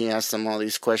 and he asks them all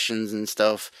these questions and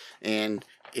stuff. And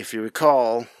if you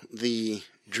recall, the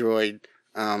droid,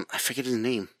 I forget his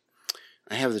name.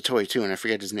 I have the toy too, and I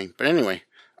forget his name. But anyway,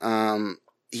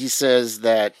 he says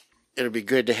that it'll be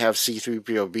good to have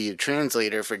C-3PO be a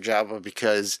translator for Jabba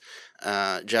because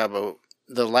Jabba,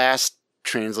 the last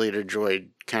translator droid,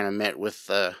 kind of met with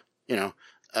a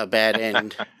bad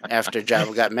end after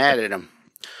Jabba got mad at him.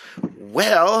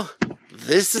 Well,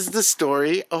 this is the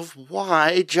story of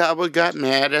why Jabba got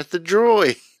mad at the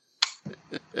droid.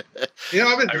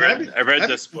 I read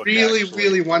this book.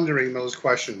 Really wondering those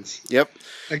questions. Yep.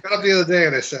 I got up the other day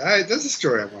and I said, "Hey, there's a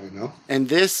story I want to know." And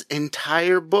this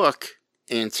entire book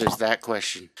answers that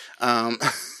question.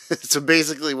 So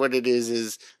basically what it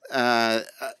is there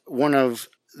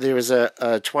was a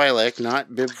Twi'lek,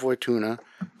 not Bib Fortuna,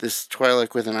 this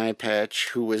Twi'lek with an eye patch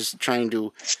who was trying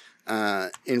to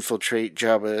infiltrate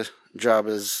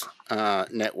Jabba's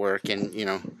network and,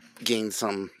 gain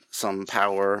some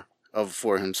power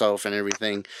for himself and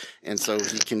everything. And so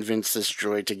he convinced this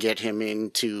droid to get him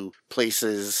into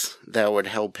places that would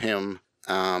help him,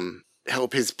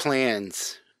 help his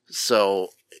plans.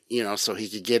 So, so he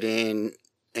could get in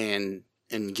and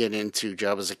get into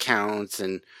Jabba's accounts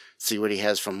and see what he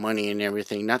has for money and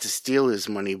everything. Not to steal his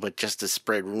money, but just to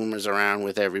spread rumors around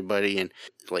with everybody and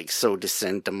sow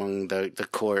dissent among the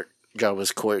court,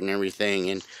 Jabba's court and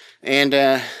everything. And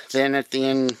then at the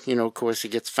end, of course he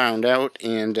gets found out,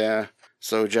 and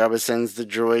so Jabba sends the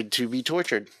droid to be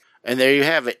tortured. And there you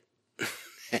have it.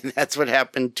 And that's what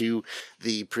happened to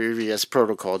the previous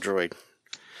protocol droid.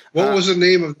 What was the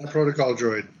name of the protocol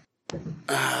droid?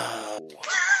 I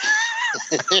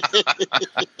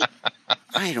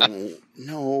don't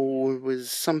know. It was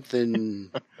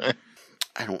something.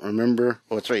 I don't remember.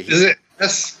 Oh, it's right here.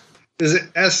 Is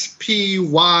it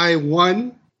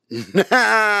SPY1?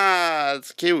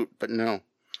 It's cute, but no.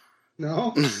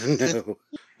 No? No.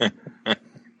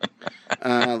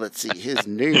 Let's see. His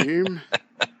name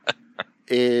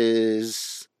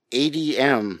is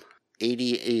ADM.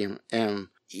 ADM.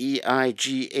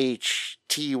 EIGHTYEM.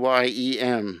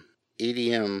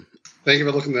 ADM. Thank you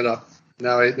for looking that up.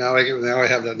 Now I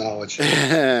have that knowledge.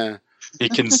 He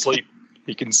can sleep.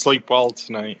 He can sleep well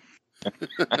tonight.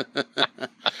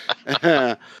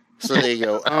 So there you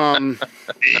go.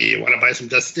 Hey, you want to buy some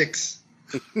dust sticks?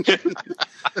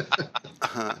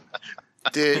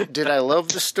 Did I love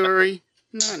the story?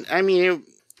 No, I mean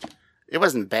it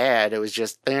wasn't bad. It was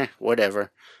just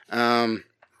whatever. Am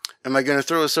I going to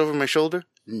throw this over my shoulder?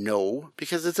 No,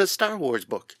 because it's a Star Wars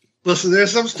book. Listen,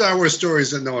 there's some Star Wars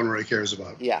stories that no one really cares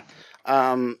about. Yeah.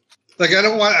 Someone's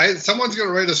going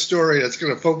to write a story that's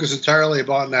going to focus entirely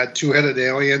about that two-headed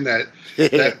alien that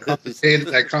commentated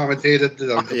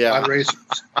the pod racers.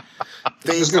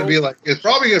 It's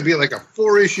probably going to be like a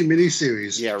 4-issue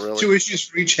miniseries. Yeah, really. 2 issues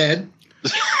for each head.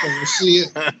 We'll see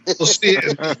it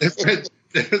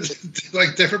in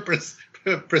different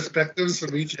perspectives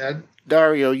from each head.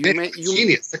 Dario, you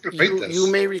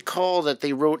may recall that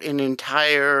they wrote an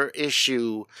entire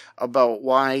issue about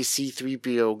why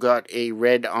C-3PO got a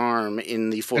red arm in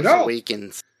The Force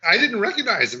Awakens. I didn't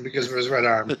recognize him because of his red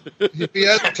arm. He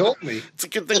hadn't told me. It's a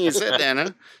good thing you said that,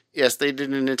 huh? Yes, they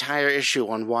did an entire issue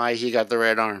on why he got the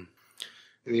red arm.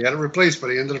 And he had it replaced by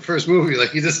the end of the first movie.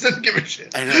 Like, he just didn't give a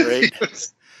shit. I know, right?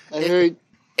 I heard.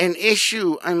 An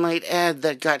issue, I might add,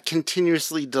 that got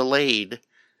continuously delayed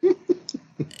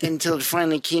until it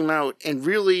finally came out. And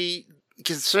really,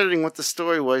 considering what the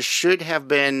story was, should have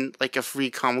been like a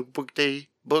free comic book day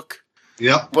book.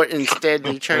 Yep. But instead,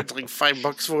 they charged like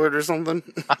 $5 for it or something.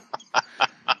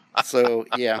 So,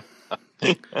 yeah.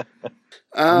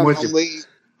 I'm with you.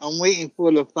 I'm waiting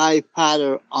for the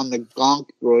 5-parter on the Gonk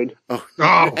droid. Oh,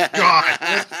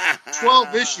 God.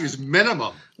 12 issues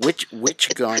minimum. Which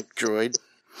Gonk droid?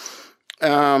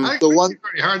 The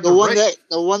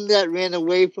one that ran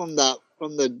away from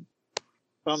it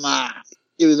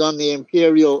was on the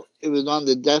Imperial, it was on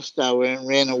the Death Star and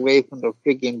ran away from the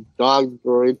freaking dog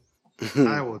droid.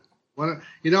 I would.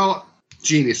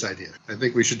 Genius idea. I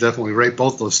think we should definitely rate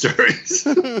both those stories.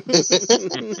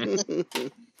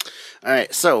 All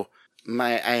right, so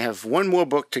I have one more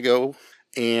book to go,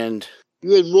 and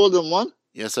You had more than one?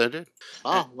 yes, I did.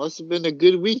 Oh, must have been a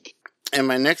good week. And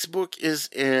my next book is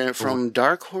from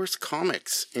Dark Horse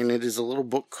Comics, and it is a little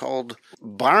book called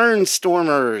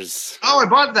Barnstormers. Oh, I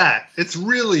bought that. It's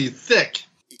really thick.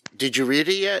 Did you read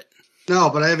it yet? No,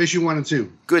 but I have issue 1 and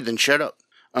 2. Good, then shut up.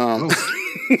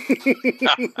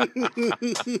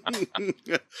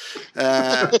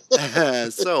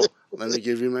 So let me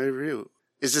give you my review.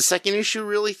 Is the second issue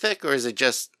really thick, or is it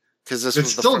just because this?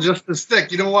 It's still just as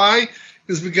thick. You know why?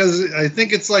 It's because I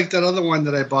think it's like that other one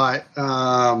that I bought,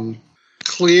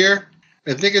 Clear.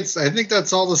 I think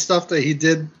that's all the stuff that he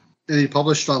did and he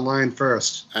published online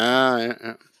first.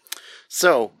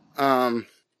 So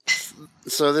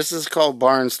this is called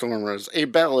Barnstormers, a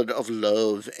ballad of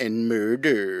love and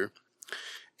murder.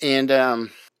 And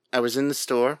I was in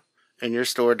your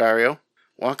store, Dario,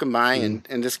 walking by,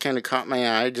 and this kind of caught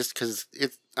my eye just because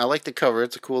I like the cover.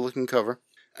 It's a cool looking cover.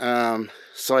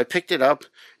 So I picked it up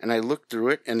and I looked through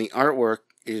it, and the artwork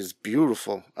is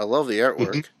beautiful. I love the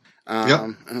artwork.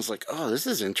 And I was like, oh, this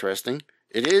is interesting.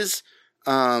 It is a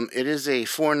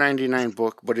 $4.99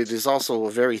 book, but it is also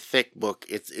a very thick book.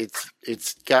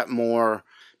 It's got more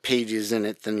pages in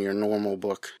it than your normal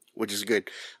book, which is good.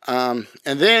 And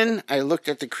then I looked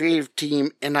at the creative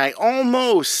team, and I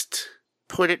almost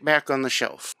put it back on the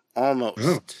shelf. Almost.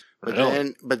 Oh,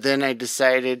 But then I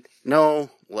decided, no,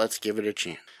 let's give it a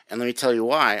chance. And let me tell you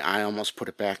why I almost put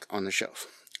it back on the shelf.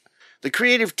 The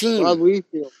creative team. How do we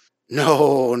feel?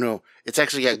 No. It's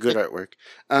actually got good artwork.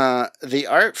 The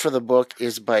art for the book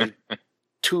is by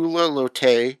Tula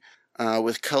Lotte,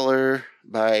 with color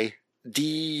by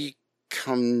D.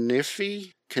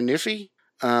 Caniffy.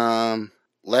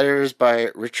 Letters by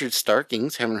Richard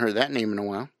Starkings. Haven't heard that name in a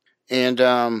while. And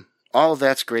all of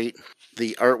that's great.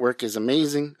 The artwork is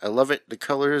amazing. I love it. The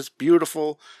color is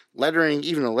beautiful. Lettering,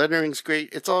 even the lettering's great.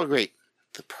 It's all great.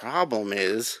 The problem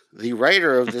is, the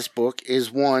writer of this book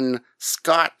is one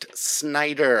Scott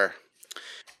Snyder.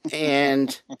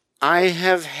 And I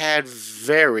have had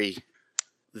very,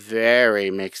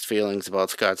 very mixed feelings about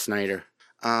Scott Snyder.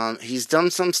 He's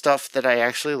done some stuff that I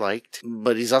actually liked,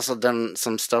 but he's also done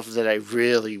some stuff that I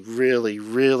really, really,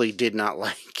 really did not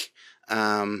like.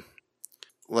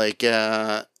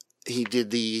 He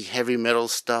did the heavy metal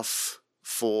stuff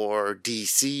for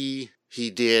DC. He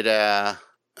did,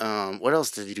 what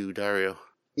else did he do, Dario?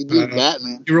 He did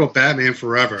Batman. He wrote Batman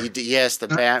Forever. The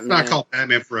Batman. Not called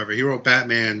Batman Forever. He wrote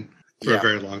Batman for a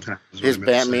very long time. His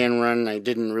Batman run I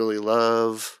didn't really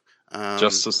love.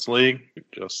 Justice League.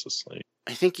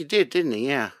 I think he did, didn't he?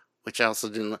 Yeah. Which I also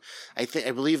didn't. I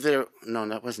believe there. No,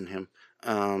 that wasn't him.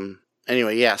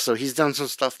 Anyway, yeah. So he's done some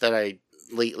stuff that I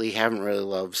lately haven't really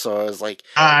loved. So I was like,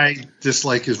 I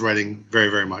dislike his writing very,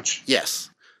 very much. Yes.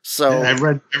 So and I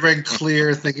read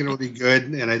Clear, thinking it would be good,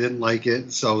 and I didn't like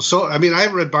it. So I mean, I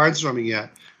haven't read Barnstorming yet,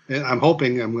 and I'm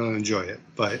hoping I'm going to enjoy it.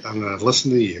 But I'm going to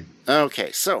listen to you.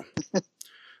 Okay. So,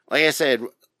 like I said,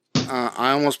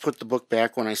 I almost put the book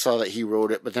back when I saw that he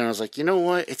wrote it, but then I was like, you know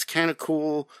what? It's kind of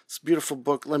cool. It's a beautiful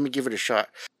book. Let me give it a shot.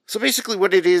 So basically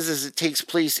what it is it takes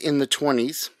place in the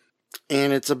 1920s,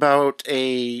 and it's about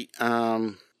a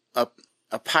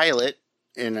pilot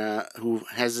who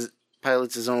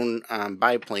pilots his own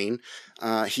biplane.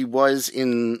 He was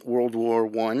in World War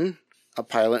I, a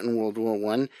pilot in World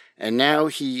War I, and now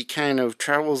he kind of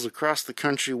travels across the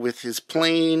country with his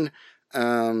plane,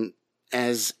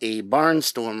 as a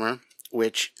barnstormer,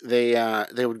 which they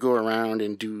would go around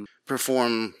and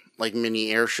perform like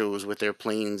mini air shows with their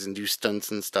planes and do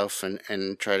stunts and stuff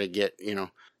and try to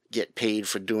get paid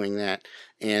for doing that.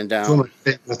 And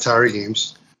Atari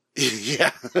games.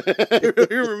 Yeah, I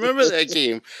really remember that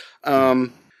game.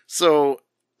 So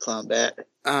Combat.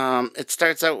 it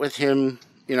starts out with him.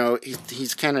 You know,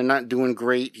 he's kind of not doing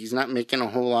great. He's not making a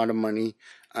whole lot of money.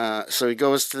 So he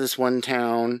goes to this one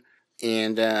town,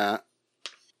 and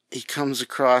he comes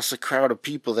across a crowd of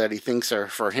people that he thinks are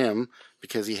for him,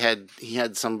 because he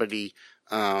had somebody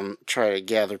try to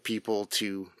gather people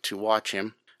to watch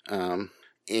him. And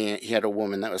he had a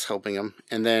woman that was helping him.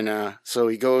 And then so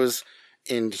he goes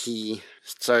and he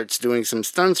starts doing some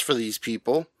stunts for these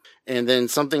people. And then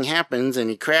something happens and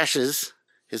he crashes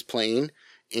his plane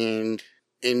and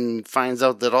finds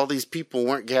out that all these people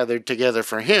weren't gathered together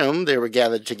for him. They were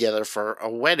gathered together for a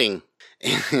wedding.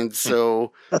 And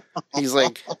so he's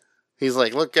like,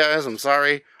 look, guys, I'm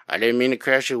sorry. I didn't mean to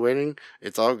crash your wedding.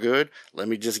 It's all good. Let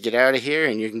me just get out of here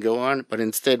and you can go on. But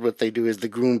instead what they do is the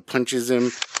groom punches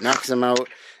him, knocks him out,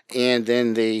 and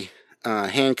then they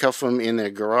handcuff him in their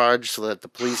garage so that the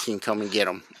police can come and get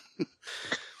him.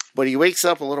 But he wakes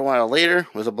up a little while later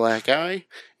with a black eye,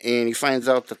 and he finds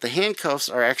out that the handcuffs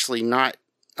are actually not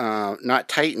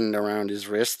tightened around his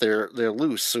wrist. They're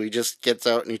loose. So he just gets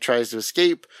out and he tries to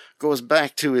escape, goes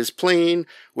back to his plane,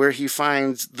 where he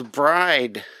finds the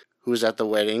bride who's at the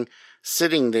wedding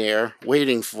sitting there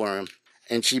waiting for him.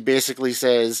 And she basically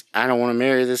says, I don't want to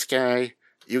marry this guy.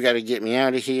 You got to get me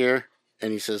out of here.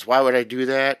 And he says, why would I do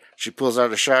that? She pulls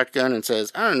out a shotgun and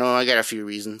says, I don't know, I got a few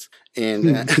reasons.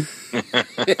 And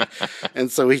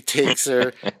and so he takes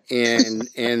her and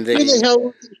they... Who the hell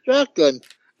was the shotgun?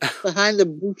 Behind the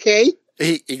bouquet?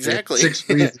 Exactly. 6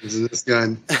 reasons in this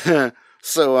gun.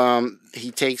 So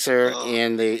he takes her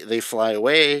and they fly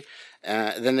away.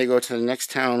 Then they go to the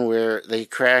next town where they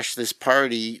crash this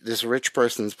party, this rich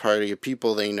person's party of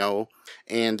people they know.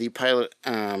 And the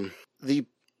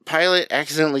pilot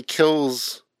accidentally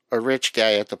kills a rich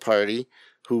guy at the party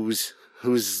who's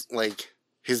like,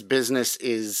 his business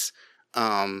is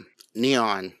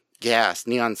neon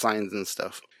signs and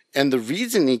stuff. And the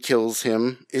reason he kills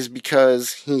him is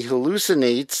because he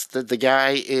hallucinates that the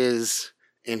guy is,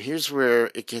 and here's where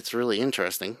it gets really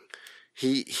interesting.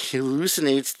 He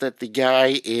hallucinates that the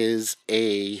guy is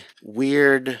a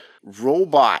weird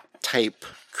robot type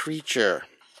creature,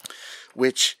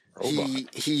 which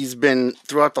he's been,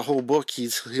 throughout the whole book,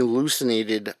 he's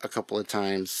hallucinated a couple of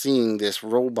times, seeing this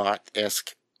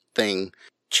robot-esque thing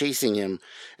chasing him.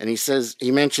 And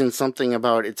he mentioned something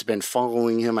about it's been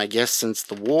following him, I guess, since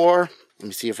the war. Let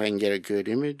me see if I can get a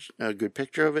good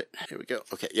picture of it. Here we go.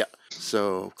 Okay, yeah.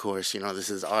 So, of course, this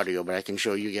is audio, but I can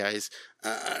show you guys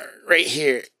right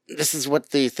here. This is what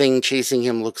the thing chasing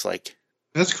him looks like.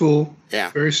 That's cool. Yeah.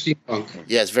 Very steampunk.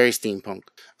 Yeah, it's very steampunk.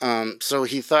 So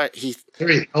he thought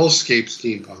very hellscape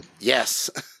steampunk. Yes.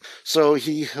 So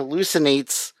he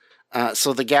hallucinates.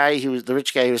 So the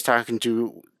rich guy he was talking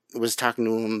to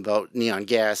him about neon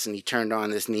gas, and he turned on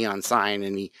this neon sign,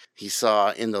 and he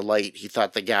saw in the light, he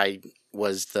thought the guy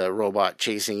was the robot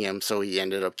chasing him, so he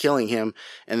ended up killing him.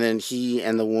 And then he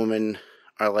and the woman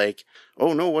are like,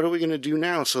 oh no, what are we going to do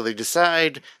now? So they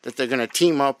decide that they're going to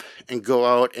team up and go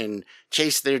out and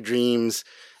chase their dreams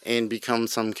and become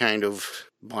some kind of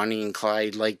Bonnie and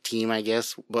Clyde like team, I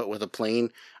guess, but with a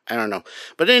plane. I don't know.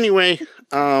 But anyway,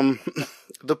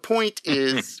 the point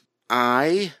is,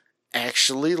 I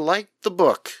actually liked the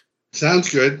book.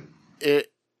 Sounds good.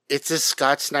 It's a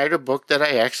Scott Snyder book that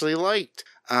I actually liked.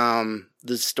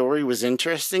 The story was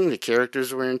interesting, the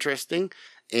characters were interesting,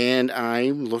 and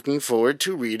I'm looking forward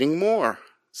to reading more.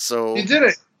 So he did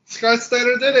it. Scott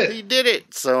Snyder did it. He did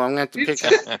it. So I'm going to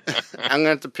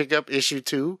have to pick up issue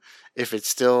 2 if it's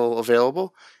still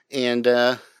available. And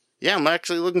yeah, I'm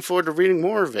actually looking forward to reading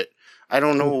more of it. I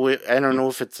don't know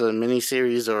if it's a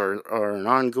miniseries or an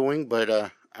ongoing, but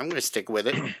I'm going to stick with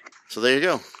it. So there you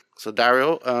go. So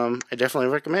Dario, I definitely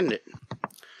recommend it.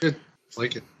 Good.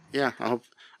 Like it. Yeah,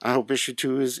 I hope issue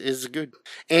 2 is good.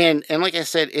 And like I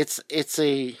said, it's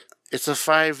a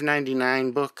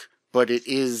 $5.99 book, but it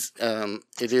is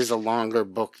a longer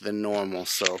book than normal,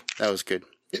 so that was good.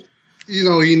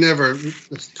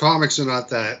 Comics are not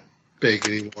that big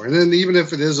anymore. And then even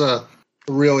if it is a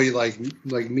really like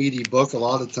meaty book, a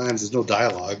lot of times there's no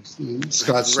dialogue.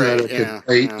 Scott Snyder can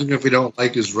write, even if we don't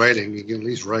like his writing, he can at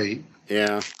least write.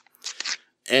 Yeah.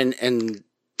 And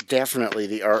definitely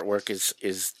the artwork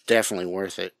is definitely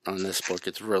worth it on this book.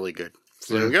 It's really good.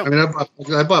 So there we go. I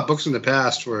mean, I bought books in the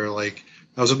past where I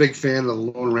was a big fan of the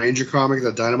Lone Ranger comic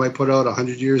that Dynamite put out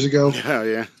 100 years ago. Oh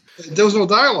yeah. There was no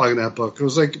dialogue in that book. It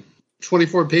was like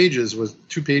 24 pages with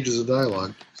 2 pages of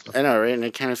dialogue. So. I know, right? And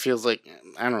it kind of feels like,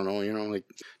 I don't know, like,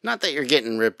 not that you're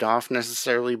getting ripped off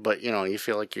necessarily, but you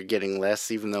feel like you're getting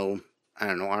less, even though, I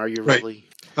don't know, are you really?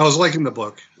 I was liking the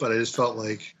book, but I just felt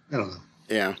like, I don't know.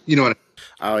 Yeah. You know what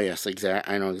Oh, yes,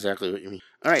 I know exactly what you mean.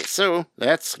 All right, so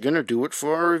that's going to do it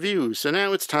for our review. So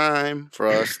now it's time for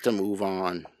us to move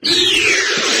on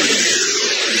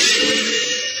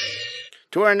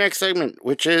to our next segment,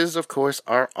 which is, of course,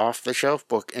 our off-the-shelf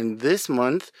book. And this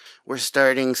month, we're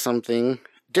starting something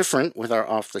different with our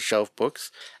off-the-shelf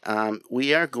books.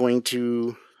 We are going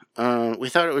to... we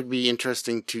thought it would be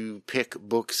interesting to pick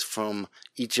books from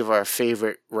each of our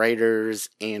favorite writers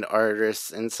and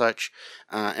artists and such.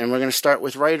 And we're going to start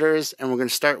with writers, and we're going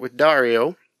to start with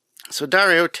Dario. So,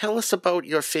 Dario, tell us about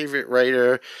your favorite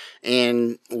writer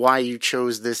and why you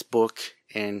chose this book,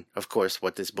 and, of course,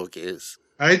 what this book is.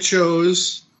 I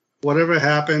chose Whatever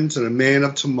Happened to the Man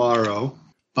of Tomorrow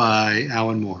by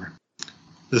Alan Moore.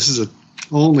 This is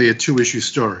only a 2-issue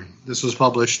story. This was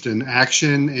published in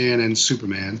Action and in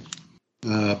Superman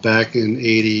back in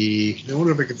 80. I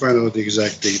wonder if I can find out the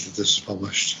exact date that this was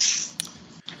published.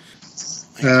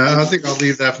 I think I'll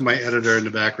leave that for my editor in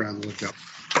the background to look up.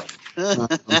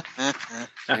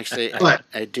 Actually,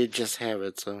 I did just have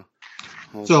it, so...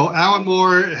 So Alan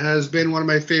Moore has been one of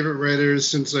my favorite writers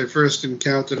since I first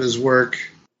encountered his work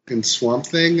in Swamp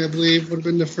Thing, I believe would have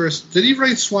been the first. Did he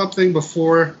write Swamp Thing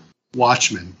before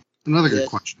Watchmen? Another good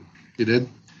question. He did?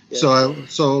 Yeah.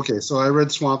 So I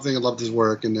read Swamp Thing and loved his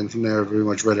work, and then from there I pretty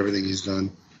much read everything he's done.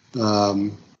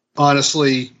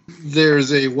 Honestly,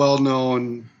 there's a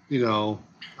well-known,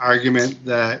 argument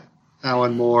that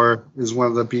Alan Moore is one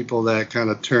of the people that kind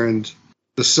of turned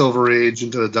the Silver Age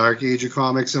into the Dark Age of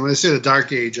comics. And when I say the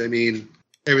Dark Age, I mean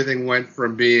everything went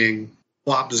from being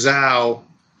Bop Zhao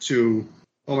to,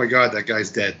 oh my God, that guy's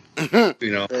dead. That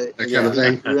kind of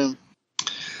thing. Grim.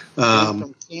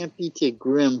 From campy to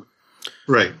grim.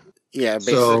 Right. Yeah,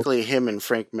 basically him and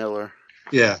Frank Miller.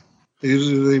 Yeah.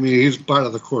 He's part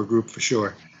of the core group for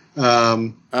sure.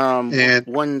 And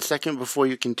 1 second before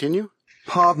you continue.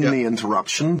 Pardon the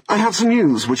interruption. I have some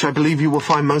news which I believe you will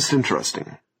find most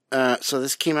interesting. So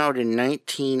this came out in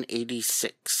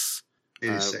 1986.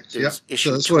 86,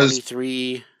 Issue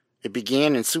 23. It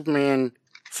began in Superman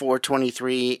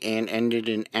 423 and ended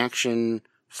in Action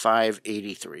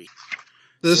 583.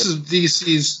 This is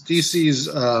DC's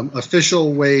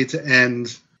official way to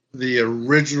end the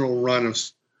original run of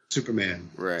Superman.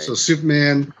 Right. So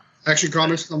Superman, Action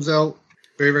Comics comes out,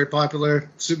 very, very popular.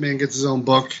 Superman gets his own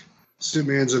book.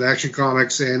 Superman's in Action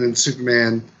Comics and in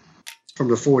Superman from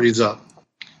the 40s up.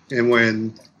 And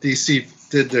when DC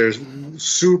did their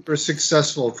super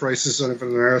successful Crisis on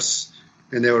Infinite Earths,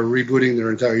 and they were rebooting their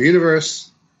entire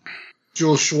universe,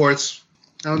 Jules Schwartz,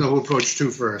 I don't know who approached who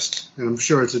first, and I'm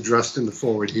sure it's addressed in the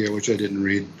forward here, which I didn't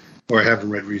read, or I haven't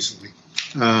read recently.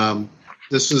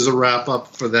 This is a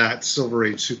wrap-up for that Silver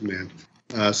Age Superman.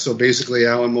 So basically,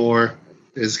 Alan Moore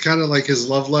is kind of like his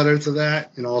love letter to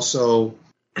that, and also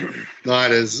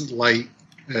not as light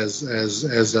as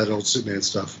that old Superman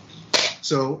stuff.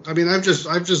 So, I mean, I've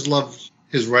just loved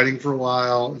his writing for a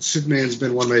while. Superman's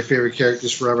been one of my favorite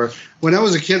characters forever. When I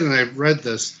was a kid and I read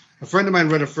this, a friend of mine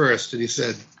read it first, and he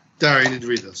said, Dari, you need to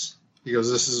read this. He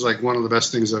goes, this is like one of the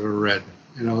best things I've ever read.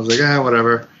 And I was like,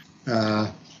 whatever.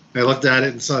 I looked at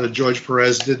it and saw that George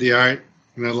Perez did the art,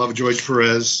 and I love George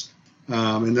Perez.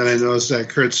 And then I noticed that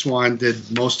Kurt Swan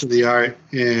did most of the art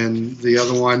in the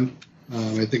other one,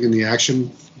 I think in the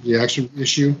action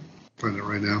issue. I'll find it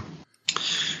right now.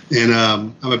 And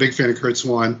I'm a big fan of Kurt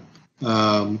Swan.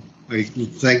 I'm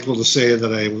thankful to say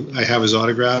that I have his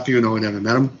autograph, even though I never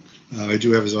met him. I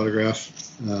do have his autograph.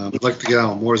 I'd like to get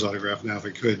Alan Moore's autograph now if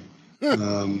I could.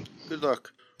 Good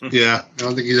luck. Yeah, I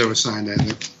don't think he's ever signed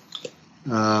anything.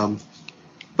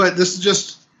 But this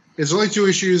is it's only 2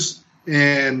 issues,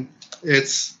 and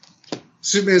it's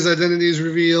Superman's identity is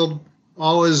revealed.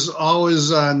 Always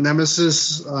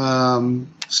Nemesis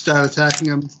start attacking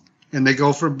him. And they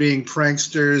go from being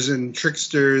pranksters and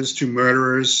tricksters to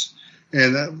murderers.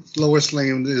 And Lois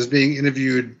Lane is being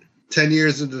interviewed 10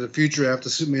 years into the future after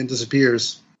Superman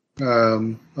disappears,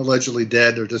 allegedly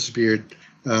dead or disappeared.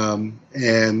 The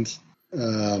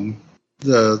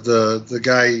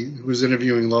guy who's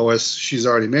interviewing Lois, she's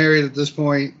already married at this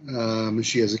point, and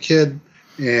she has a kid.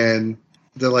 And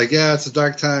they're like, yeah, it's a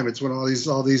dark time. It's when all these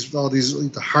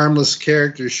harmless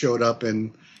characters showed up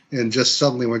and just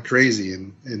suddenly went crazy.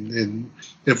 And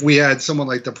if we had someone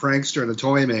like the prankster and the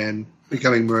toy man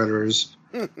becoming murderers,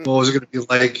 what was it going to be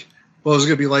like? What was it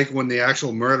going to be like when the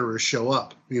actual murderers show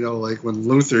up? Like when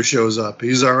Luthor shows up,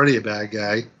 he's already a bad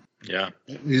guy. Yeah.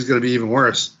 He's going to be even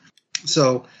worse.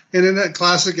 So, and in that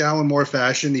classic Alan Moore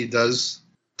fashion, he does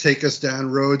take us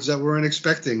down roads that we weren't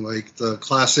expecting, like the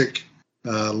classic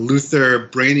Luthor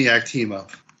Brainiac team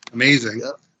up. Amazing.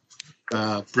 Yep.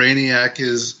 Brainiac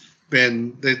has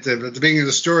been at the beginning of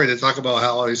the story. They talk about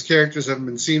how all these characters haven't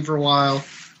been seen for a while,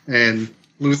 and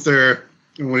Luthor.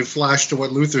 And when we flash to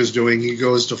what Luthor's doing, he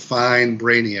goes to find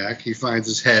Brainiac. He finds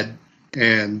his head,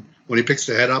 and when he picks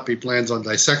the head up, he plans on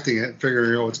dissecting it,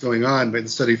 figuring out what's going on. But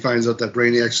instead, he finds out that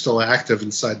Brainiac's still active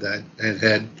inside that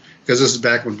head, because this is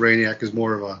back when Brainiac is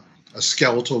more of a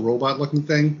skeletal robot-looking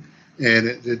thing, and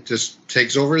it just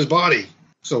takes over his body.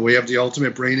 So we have the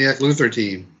ultimate Brainiac Luthor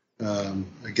team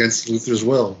against Luthor's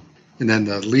will. And then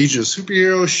the Legion of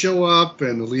Superheroes show up,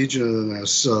 and the Legion of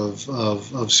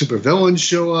Supervillains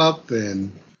show up,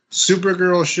 and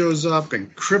Supergirl shows up,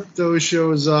 and Crypto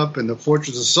shows up, and the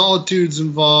Fortress of Solitude's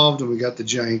involved, and we got the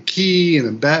Giant Key, and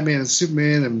then Batman and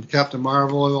Superman and Captain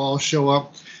Marvel all show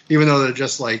up, even though they're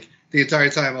just like the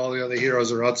entire time all the other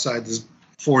heroes are outside this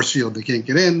force field. They can't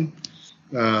get in.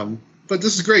 But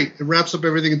this is great. It wraps up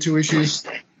everything in 2 issues.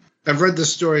 I've read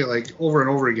this story like over and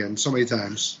over again so many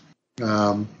times.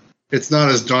 It's not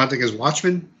as daunting as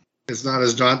Watchmen. It's not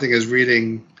as daunting as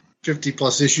reading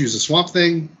 50-plus issues of Swamp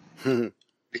Thing.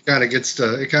 It kind of gets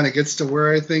to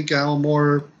where I think Alan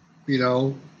Moore,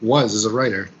 was as a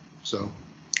writer. So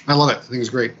I love it. I think it's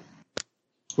great.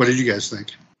 What did you guys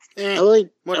think? I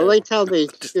liked how they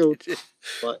showed.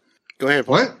 What? Go ahead,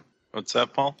 Paul. What? What's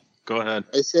that, Paul? Go ahead.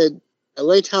 I said I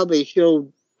liked how they showed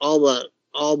all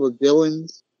the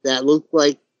villains that looked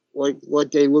like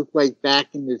what they looked like back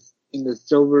in the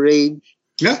Silver Age.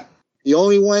 Yeah. The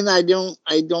only one I don't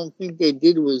think they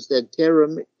did was that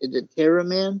Terra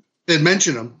Man. They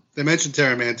mentioned him. They mentioned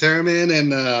Terra Man. Terra Man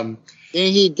and and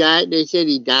he died. They said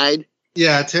he died.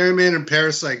 Yeah, Terra Man and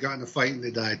Parasite got in a fight and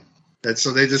they died.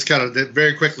 So they just kind of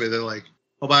very quickly they're like,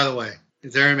 oh, by the way,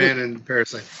 Terra Man and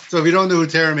Parasite. So if you don't know who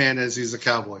Terra Man is, he's a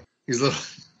cowboy. He's little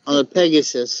on a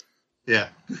Pegasus. Yeah.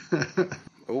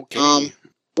 Okay.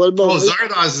 What about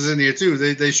Zardoz is in here too.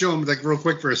 They show him like real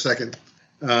quick for a second.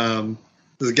 The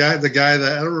guy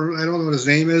that I don't know what his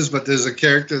name is, but there's a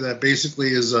character that basically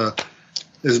is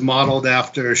modeled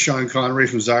after Sean Connery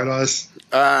from Zardoz.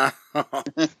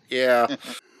 Yeah.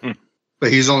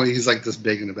 But he's like this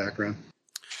big in the background.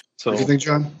 So what do you think,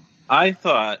 John? my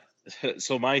thought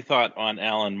on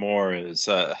Alan Moore is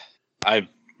I've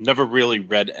never really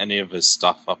read any of his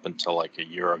stuff up until like a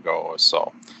year ago or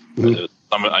so. Mm-hmm.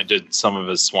 I did some of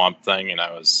his Swamp Thing, and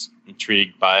I was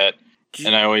intrigued by it.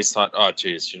 And I always thought, oh,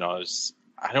 geez,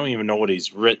 I don't even know what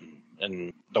he's written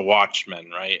in The Watchmen,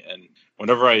 right? And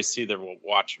whenever I see the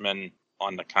Watchmen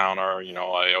on the counter,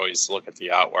 I always look at the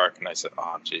artwork, and I said,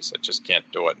 oh, geez, I just can't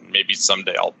do it. And maybe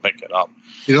someday I'll pick it up.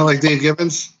 You don't like Dave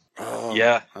Gibbons? Oh,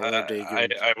 Yeah. I love Dave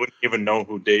Gibbons. I wouldn't even know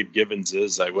who Dave Gibbons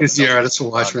is. He's the artist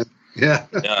for Watchmen. Yeah.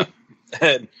 Yeah.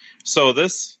 And so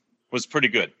this was pretty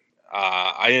good.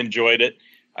 I enjoyed it.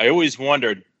 I always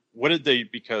wondered, what did they,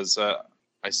 because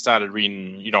I started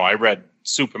reading, I read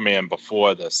Superman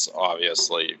before this,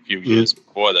 obviously, a few years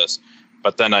before this,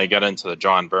 but then I got into the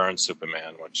John Byrne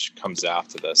Superman, which comes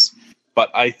after this.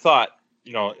 But I thought,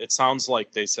 it sounds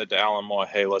like they said to Alan Moore,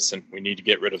 hey, listen, we need to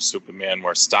get rid of Superman.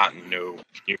 We're starting new.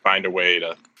 Can you find a way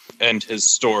to end his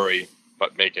story,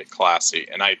 but make it classy?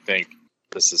 And I think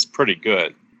this is pretty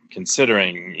good,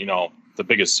 considering, the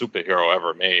biggest superhero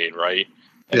ever made, right?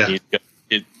 And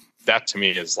yeah. That to me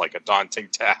is like a daunting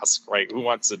task, right? Who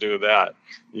wants to do that?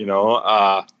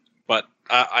 But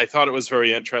I thought it was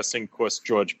very interesting. Of course,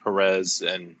 George Perez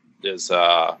and there's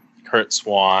Kurt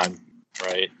Swan,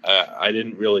 right? I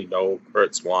didn't really know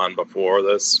Kurt Swan before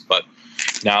this, but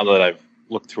now that I've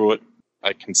looked through it,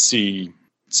 I can see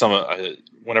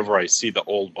whenever I see the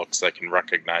old books, I can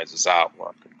recognize his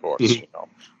artwork, of course,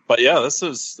 But yeah, this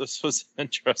was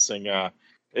interesting.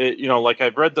 Like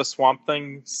I've read the Swamp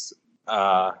Things,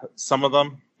 some of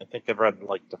them. I think I've read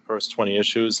like the first 20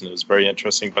 issues, and it was very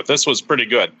interesting. But this was pretty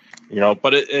good,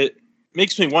 But it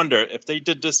makes me wonder if they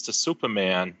did this to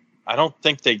Superman. I don't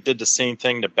think they did the same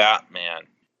thing to Batman.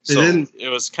 So it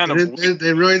was kind of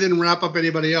they really didn't wrap up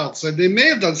anybody else. So they may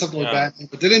have done something with Batman,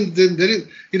 but they didn't.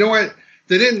 You know what?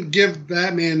 They didn't give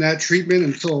Batman that treatment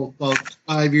until about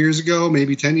 5 years ago,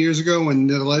 maybe 10 years ago, when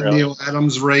they let Neil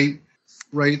Adams write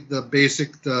the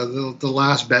basic the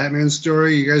last Batman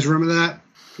story. You guys remember that?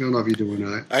 I don't know if you do or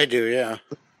not. I do, yeah.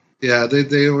 Yeah,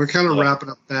 they were kind of wrapping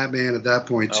up Batman at that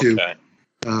point too. Okay.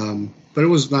 But it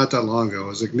was not that long ago. It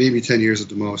was like maybe 10 years at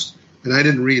the most. And I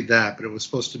didn't read that, but it was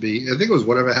supposed to be, I think it was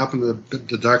Whatever Happened to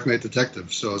the Dark Knight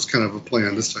Detective. So it's kind of a play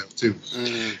on this title too.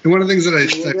 And one of the things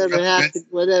that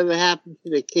whatever happened to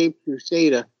the Cape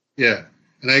Crusader? Yeah,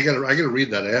 and I gotta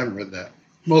read that. I haven't read that,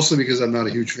 mostly because I'm not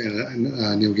a huge fan of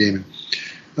Neil Gaiman.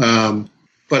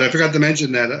 But I forgot to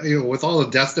mention that with all the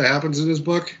death that happens in this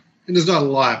book, and there's not a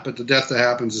lot, but the death that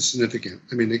happens is significant.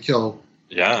 I mean, they kill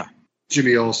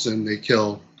Jimmy Olsen. They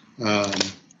kill God,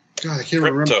 I can't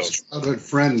remember his childhood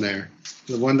friend there.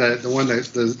 The one that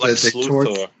they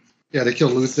tortured. Yeah, they kill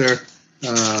Luthor.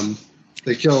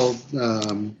 They kill.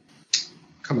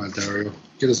 Come on, Dario,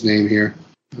 get his name here.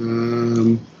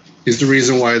 He's the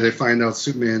reason why they find out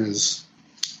Superman is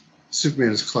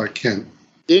Clark Kent.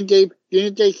 Didn't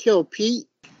they kill Pete?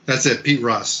 That's it, Pete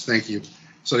Ross. Thank you.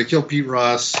 So they kill Pete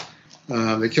Ross.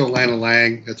 They kill Lana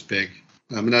Lang. That's big.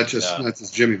 Not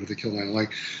just Jimmy, but they kill Lana Lang.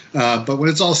 But when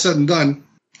it's all said and done,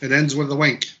 it ends with a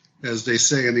wink, as they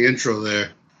say in the intro there.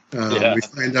 We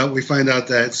find out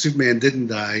that Superman didn't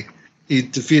die. He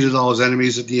defeated all his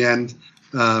enemies at the end,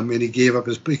 and he gave up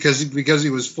because he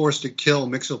was forced to kill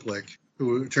Mxyzptlk,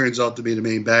 who turns out to be the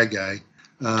main bad guy.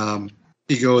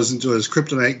 He goes into his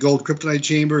gold kryptonite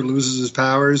chamber, loses his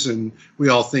powers, and we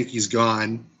all think he's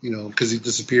gone, because he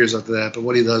disappears after that. But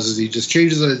what he does is he just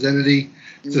changes his identity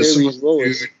to someone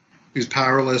who's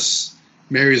powerless,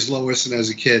 marries Lois, and has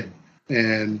a kid.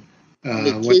 And when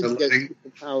they're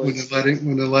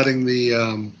letting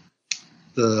the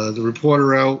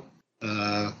reporter out,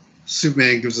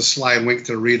 Superman gives a sly wink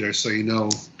to the reader, so you know,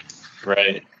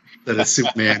 right, that it's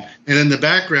Superman. And in the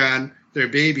background, their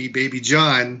baby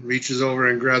John reaches over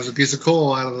and grabs a piece of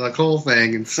coal out of the coal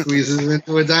thing and squeezes it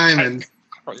into a diamond.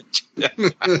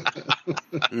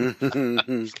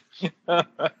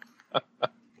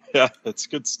 Yeah, that's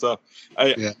good stuff.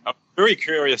 I'm very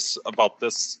curious about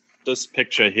this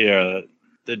picture here.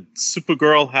 Did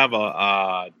Supergirl have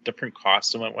a different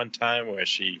costume at one time where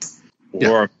she wore?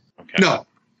 Yeah. Okay. No,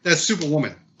 that's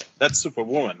Superwoman. That's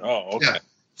Superwoman. Oh, okay. Yeah.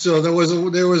 So there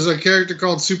was a character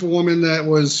called Superwoman that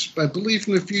was, I believe,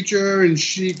 from the future, and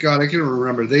I can't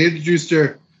remember. They introduced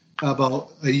her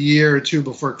about a year or two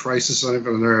before Crisis on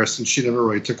Infinite Earths, and she never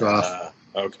really took off.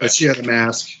 Okay. But she had a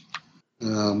mask.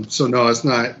 So no, that's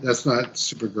not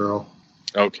Supergirl.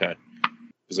 Okay.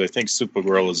 Because I think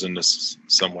Supergirl is in this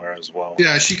somewhere as well.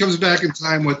 Yeah, she comes back in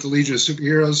time with the Legion of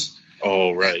Superheroes.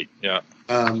 Oh, right. Yeah.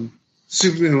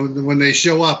 Superman, when they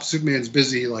show up, Superman's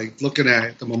busy looking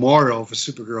at the memorial for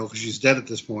Supergirl because she's dead at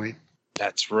this point.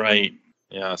 That's right.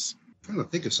 Yes. I'm trying to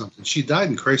think of something. She died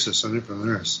in Crisis on Infinite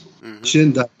Earths. Mm-hmm. She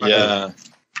didn't die. Yeah.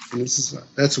 And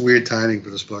that's weird timing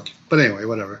for this book. But anyway,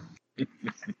 whatever. But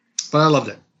I loved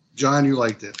it. John, you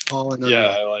liked it. Paul, I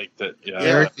liked it. Yeah.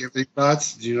 Eric, you have any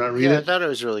thoughts? Did you not read it? I thought it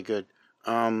was really good.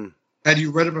 Had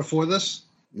you read it before this?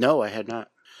 No, I had not.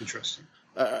 Interesting.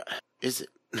 Is it?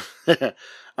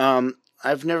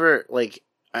 I've never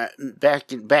back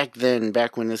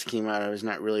when this came out, I was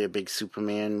not really a big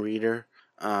Superman reader.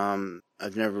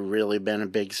 I've never really been a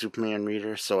big Superman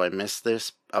reader, so I missed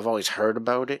this. I've always heard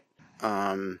about it.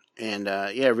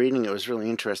 Reading it was really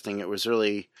interesting. It was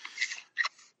really,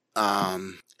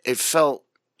 it felt,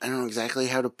 I don't know exactly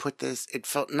how to put this. It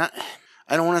felt I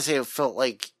don't want to say it felt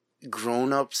like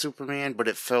grown-up Superman, but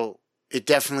it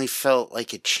definitely felt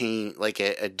like a change, like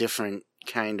a different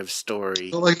kind of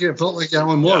story. It felt like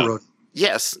Alan Moore wrote.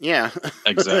 Yes, yeah.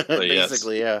 Exactly,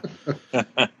 basically, yeah.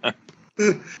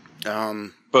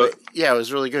 But yeah, it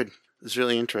was really good. It was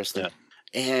really interesting. Yeah.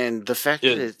 And the fact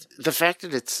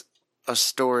that it's a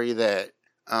story that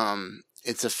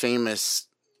it's a famous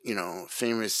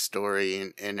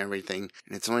story and everything,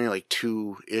 and it's only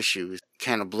 2 issues,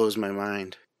 kind of blows my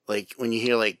mind. When you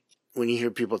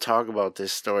hear people talk about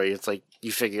this story, it's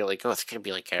you figure it's gonna be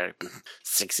a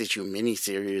 6-issue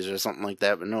miniseries or something like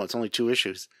that, but no, it's only 2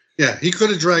 issues. Yeah, he could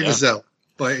have dragged this out,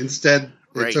 but instead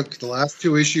they took the last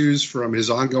 2 issues from his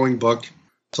ongoing book,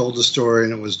 told the story,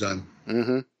 and it was done.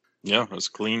 Mm-hmm. Yeah, it was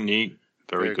clean, neat,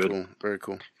 very good. Cool. Very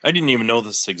cool. I didn't even know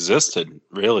this existed,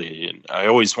 really. And I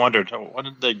always wondered, what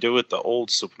did they do with the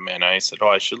old Superman? I said,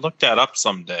 I should look that up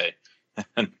someday.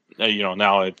 And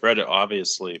now I've read it,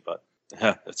 obviously, but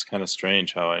it's kind of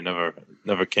strange how I never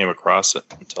came across it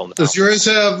until now. Does yours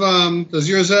have an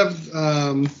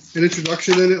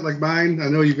introduction in it like mine? I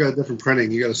know you've got a different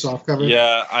printing. You got a soft cover?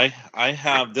 Yeah, I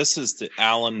have. This is the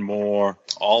Alan Moore,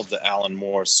 all of the Alan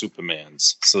Moore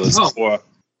Supermans. So there's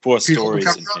four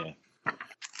stories in here.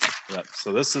 Yeah,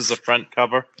 so this is the front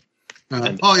cover.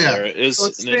 There is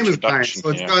an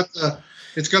introduction here.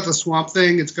 It's got the Swamp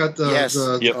Thing. It's got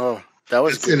the that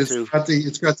was good too.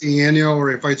 It's got the annual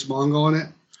where he fights Mongo in it.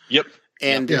 Yep.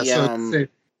 And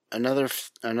another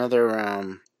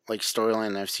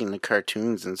storyline I've seen in the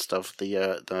cartoons and stuff.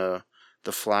 The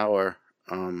flower,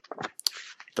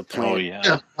 the plant. Oh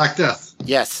yeah, Black Death.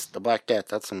 Yes, the Black Death.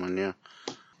 That's the one. Yeah,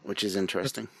 which is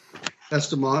interesting.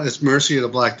 That's it's Mercy of the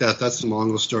Black Death. That's the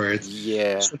Mongol story.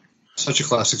 It's such a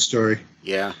classic story.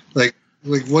 Yeah.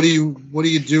 like, what do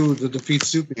you do to defeat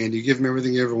Superman? You give him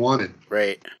everything you ever wanted.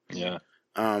 Right. Yeah.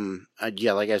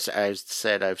 Yeah, like I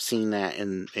said, I've seen that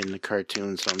in the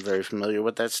cartoon, so I'm very familiar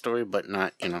with that story, but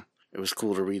not, it was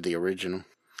cool to read the original.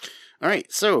 All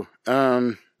right, so,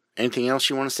 anything else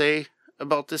you want to say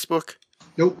about this book?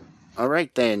 Nope. All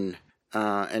right, then.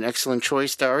 An excellent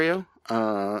choice, Dario.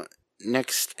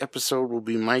 Next episode will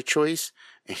be my choice,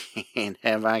 and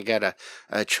have I got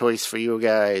a choice for you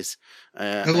guys?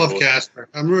 I love Casper.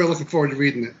 I'm really looking forward to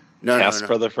reading it. No,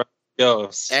 Casper the Friendly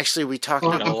Ghost. Actually, we talked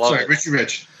Oh, about... I'm sorry, Richie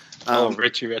Rich.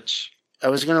 Richie Rich. I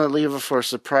was going to leave it for a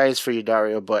surprise for you,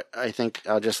 Dario, but I think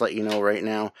I'll just let you know right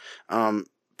now.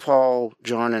 Paul,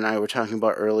 John, and I were talking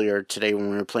about earlier today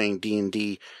when we were playing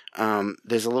D&D.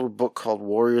 There's a little book called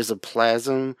Warriors of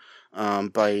Plasm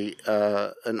by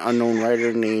an unknown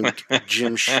writer named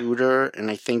Jim Shooter, and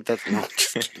I think that's... No,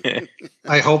 just kidding.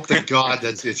 I hope to God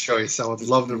that's your choice. I would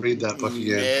love to read that book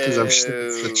again because I'm sure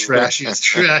it's the trashiest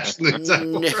trash in the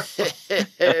entire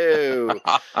world.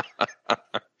 No.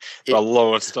 The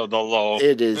lowest of the low.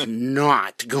 It is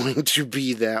not going to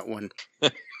be that one.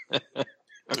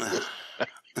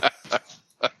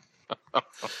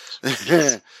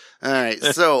 All right,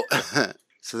 so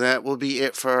that will be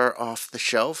it for our Off the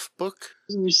Shelf book.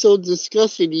 It was so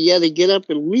disgusting. You had to get up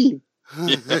and leave.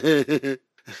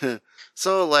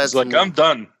 So let's... It's like, I'm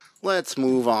done. Let's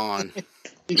move on.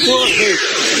 Before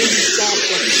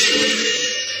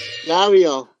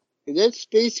Dario, is that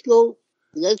space go?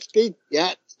 Is that space?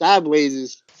 Yeah, Star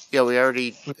Blazers. Yeah, we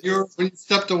already... When you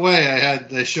stepped away,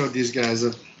 I showed these guys.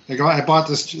 I bought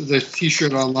this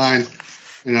T-shirt online.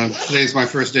 Today's my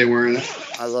first day wearing it.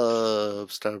 I love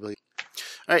Starbleed.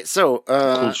 All right, so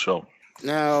Cool show.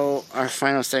 Now our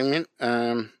final segment.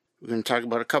 We're going to talk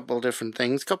about a couple of different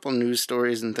things, a couple of news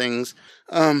stories and things.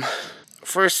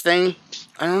 First thing,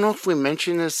 I don't know if we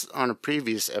mentioned this on a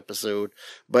previous episode,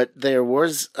 but there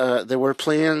are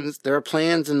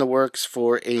plans in the works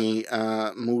for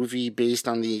a movie based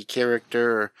on the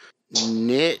character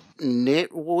Nightwing.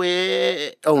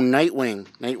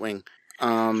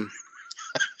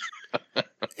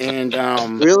 And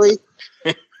Really?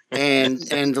 And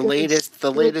the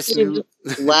latest news.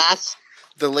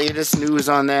 The latest news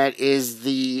on that is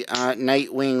the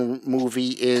Nightwing movie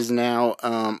is now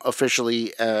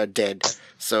officially dead,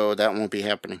 so that won't be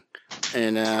happening.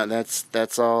 And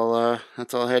that's all I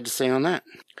had to say on that.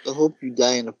 I hope you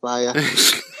die in a fire.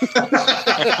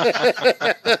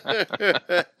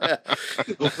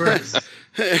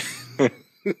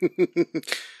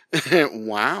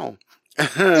 Wow.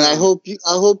 And I hope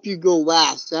you go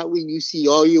last. That way you see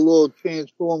all your little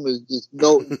Transformers just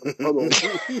melting.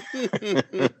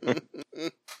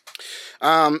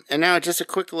 And now just a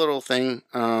quick little thing.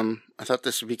 I thought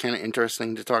this would be kind of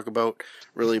interesting to talk about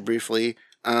really briefly.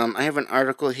 I have an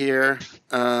article here.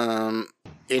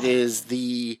 It is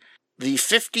the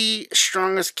 50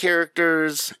 strongest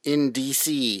characters in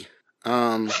DC.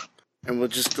 And we'll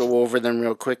just go over them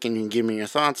real quick and you can give me your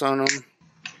thoughts on them.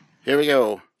 Here we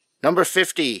go. Number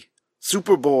 50,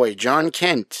 Superboy, John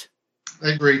Kent. I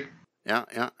agree. Yeah.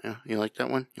 You like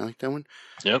that one?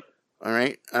 Yep. All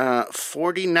right.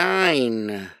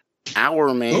 49,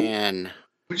 Hourman.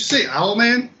 Would you say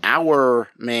Owlman?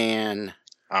 Hourman.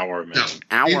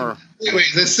 No. Wait,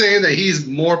 is this saying that he's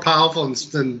more powerful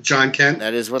than John Kent?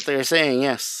 That is what they're saying,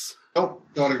 yes. Nope,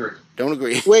 don't agree. Don't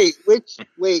agree. Wait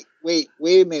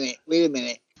a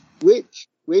minute. Which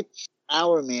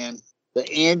Hourman?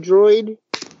 The android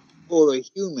or the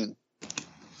human?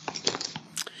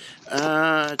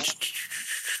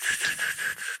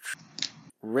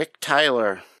 Rick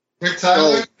Tyler. Rick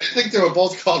Tyler? I think they were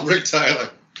both called Rick Tyler.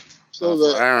 So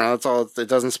I don't know. That's all. It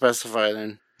doesn't specify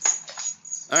then.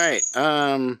 All right.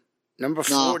 Number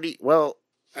 40. Well,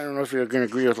 I don't know if you're going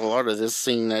to agree with a lot of this,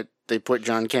 seeing that they put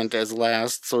John Kent as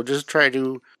last. So just try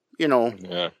to, get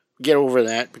over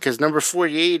that. Because number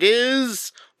 48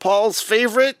 is Paul's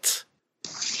favorite,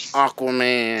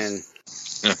 Aquaman.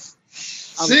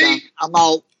 See? I'm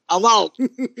out.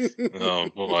 Oh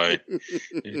boy.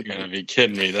 You're going to be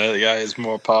kidding me. That guy is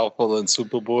more powerful than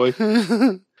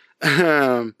Superboy.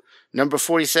 Number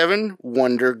 47,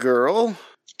 Wonder Girl.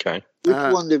 Okay. Which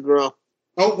Wonder Girl?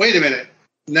 Oh, wait a minute.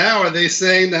 Now are they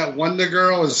saying that Wonder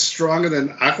Girl is stronger than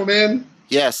Aquaman?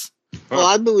 Yes. Oh,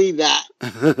 I believe that.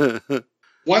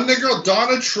 Wonder Girl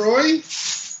Donna Troy?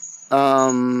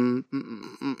 No,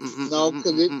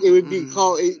 because it would be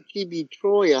called, she'd be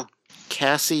Troya.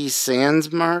 Cassie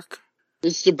Sandsmark?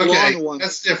 It's the blonde one.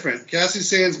 That's different. Cassie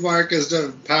Sandsmark is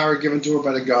the power given to her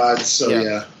by the gods, so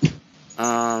yeah.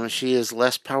 She is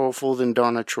less powerful than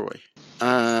Donna Troy.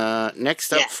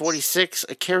 Next up, Yes. 46,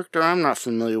 a character I'm not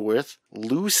familiar with.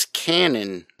 Loose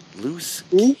Cannon. Loose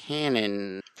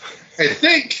Cannon. I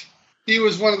think he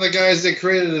was one of the guys that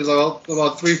created it about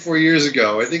 3-4 years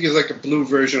ago. I think he's like a blue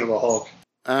version of the Hulk.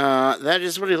 That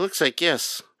is what he looks like,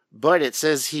 yes. But it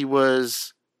says he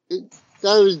was... That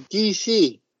was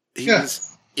DC.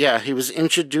 He was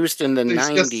introduced in the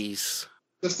 90s.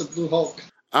 Just a blue Hulk.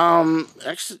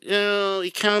 Actually,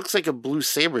 he kind of looks like a blue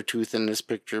Sabretooth in this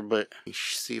picture, but let me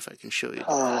see if I can show you.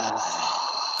 I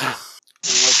don't know if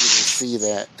you can see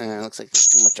that. It looks like there's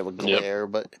too much of a glare,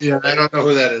 but... Yeah, I don't know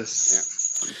who that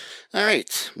is. Yeah. All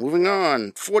right, moving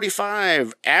on.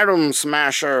 45, Atom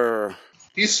Smasher.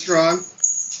 He's strong.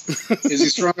 Is he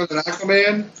stronger than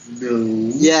Aquaman?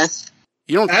 No. Yes.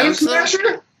 You don't Atom think so?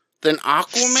 Smasher? Than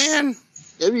Aquaman?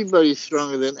 Everybody's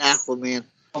stronger than Aquaman.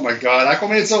 Oh my god,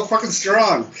 Aquaman's so fucking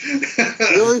strong.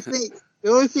 The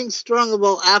only thing strong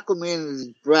about Aquaman is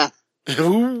his breath.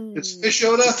 It's Fish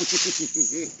Yoda.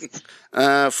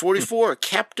 44,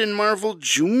 Captain Marvel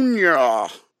Jr.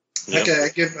 Okay, I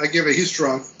give it. He's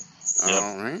strong.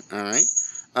 All right.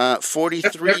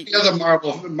 43. Every other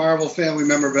Marvel family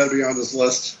member better be on this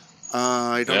list.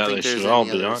 I don't think there's all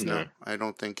any be others. on No, there. I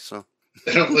don't think so.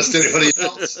 They don't list anybody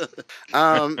else.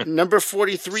 Number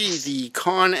 43, the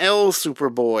Con-El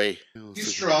Superboy.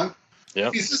 He's strong.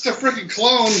 Yep. He's just a freaking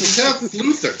clone. He's half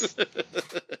Luther.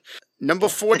 Number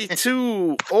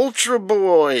 42, Ultra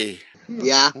Boy.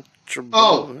 Yeah. Ultra Boy.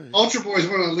 Oh, Ultra Boy's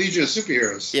one of the Legion of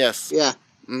Superheroes. Yes. Yeah.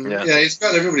 Mhm. Yeah, he's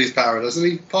got everybody's power, doesn't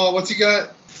he? Paul, what's he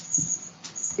got?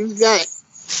 He's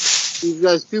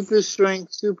got super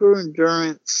strength, super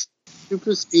endurance,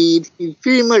 super speed. He's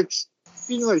pretty much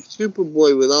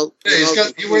Superboy without. Yeah,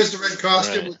 he wears the red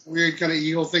costume Right. with the weird kind of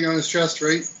eagle thing on his chest,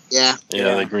 right? Yeah.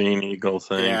 Yeah, the green eagle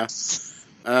thing. Yeah.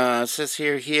 It says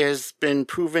here he has been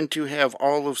proven to have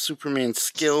all of Superman's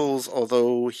skills,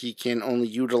 although he can only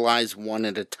utilize one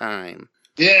at a time.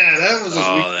 Yeah, that was his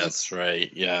weakness. That's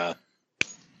right. Yeah.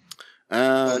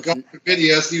 God forbid he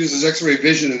has to use his X-ray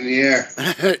vision in the air.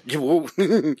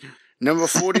 Number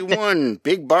 41,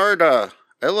 Big Barda.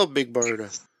 I love Big Barda.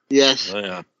 Yes. Oh,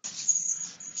 yeah.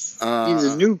 He's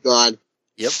a new god.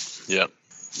 Yep. Yep.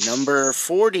 Number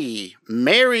 40,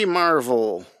 Mary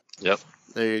Marvel. Yep.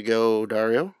 There you go,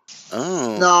 Dario.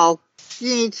 Oh. No,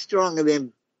 he ain't stronger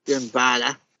than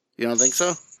Bada. You don't think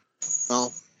so?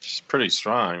 No. She's pretty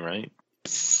strong, right?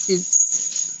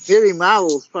 Mary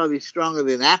Marvel's probably stronger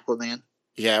than Aquaman.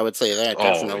 Yeah, I would say that,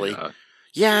 definitely. Oh,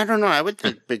 Yeah, I don't know. I would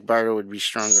think Big Barda would be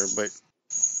stronger, but...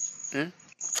 Yeah.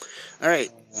 All right.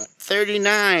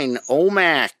 39,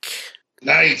 OMAC.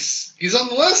 Nice. He's on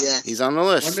the list? Yes. He's on the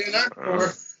list. One Man Army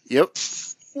Corps. Yep.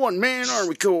 One Man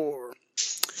Army Corps.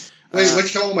 Wait,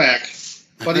 which Comac?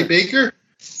 Buddy Baker?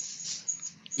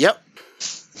 Yep.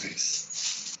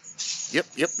 Nice.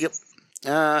 Yep.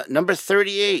 Number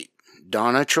 38,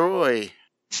 Donna Troy.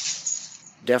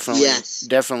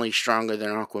 Definitely stronger than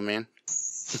Aquaman.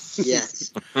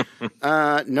 Yes.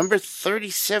 Number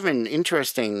 37,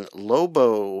 interesting,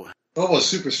 Lobo. Lobo's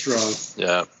super strong.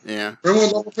 Yeah. Yeah. Remember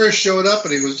when Lobo first showed up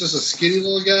and he was just a skinny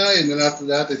little guy, and then after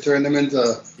that they turned him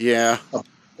into... Yeah.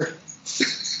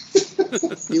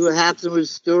 See what happened with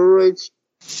steroids?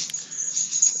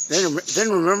 Then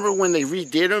remember when they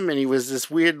redid him and he was this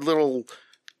weird little...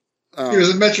 he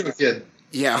was a Metro kid.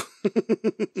 Yeah.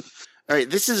 All right,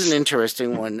 this is an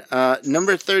interesting one.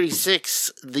 Number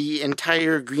 36, the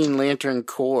entire Green Lantern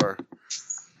Corps.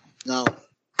 No.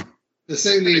 The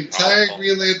same, the entire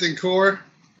Green Lantern Corps.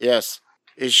 Yes,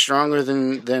 is stronger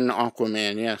than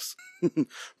Aquaman, yes.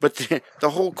 But the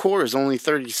whole Corps is only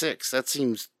 36. That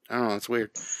seems, I don't know, it's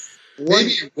weird.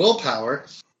 Maybe willpower.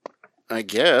 I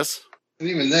guess. And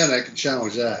even then, I can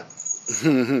challenge that.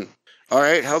 All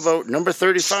right, how about number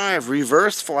 35,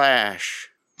 Reverse Flash?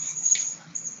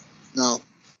 No.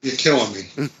 You're killing me.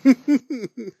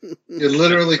 You're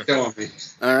literally killing me.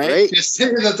 All right. You're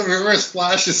saying that the Reverse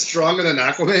Flash is stronger than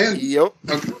Aquaman? Yep.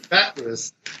 I'm going back to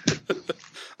this.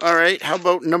 All right, how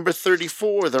about number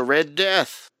 34, the Red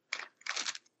Death?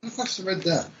 What the fuck's the Red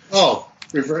Death? Oh,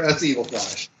 that's Evil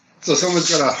Flash. So someone's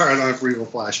got a hard on for Evil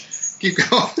Flash. Keep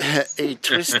going. A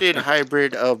twisted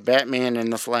hybrid of Batman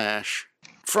and the Flash.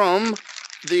 From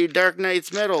the Dark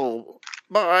Knight's Metal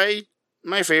by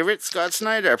my favorite, Scott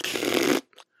Snyder.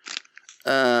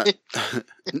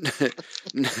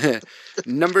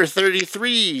 Number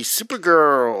 33,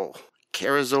 Supergirl,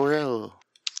 Kara Zor-El.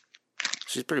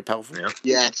 She's pretty powerful. Yeah.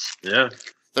 Yes. Yeah.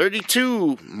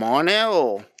 32,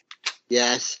 Mon-El.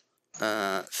 Yes.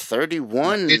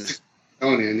 31. It's a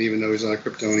Kryptonian, even though he's not a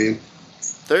Kryptonian.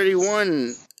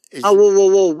 31 is...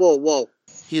 Oh, whoa.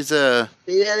 He's a...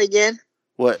 Say that again?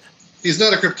 What? He's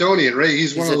not a Kryptonian, right?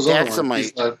 He's one of those other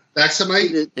ones. He's a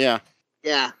Daxamite? Yeah.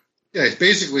 Yeah, he's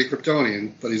basically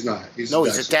Kryptonian, but he's not. He's a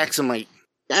Daxamite.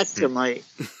 Daxamite.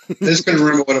 I just couldn't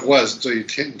remember what it was until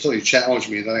you challenged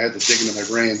me. Then I had to dig into my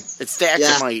brain. It's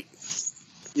Daxamite. Yeah.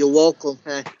 You're welcome.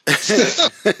 Hey.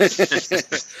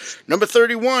 Number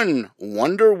 31,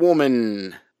 Wonder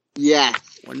Woman. Yeah.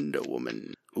 Wonder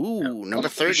Woman. Ooh, number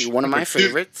 30, one of my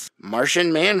favorites,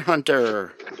 Martian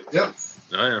Manhunter. Yep.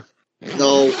 Oh, yeah.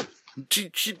 No.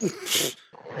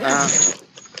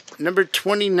 Number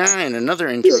 29, another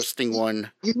interesting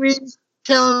one. You mean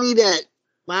telling me that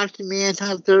Martian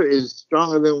Manhunter is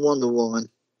stronger than Wonder Woman?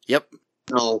 Yep.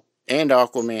 No. And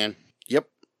Aquaman. Yep.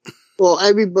 Well,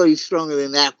 everybody's stronger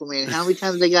than Aquaman. How many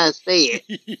times they gotta say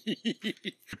it?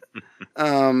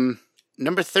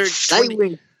 Number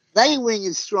 30. Nightwing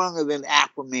is stronger than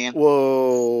Aquaman.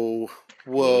 Whoa.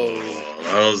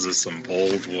 Those are some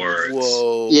bold words.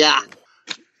 Whoa. Yeah.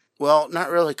 Well,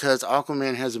 not really, because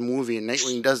Aquaman has a movie and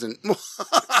Nightwing doesn't.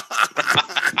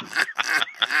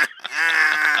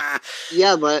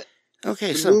 Yeah, but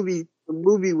okay, the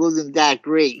movie wasn't that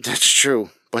great. That's true,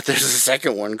 but there's a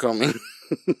second one coming.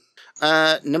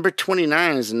 Number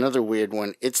 29 is another weird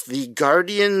one. It's the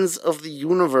Guardians of the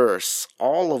Universe.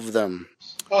 All of them.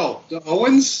 Oh, the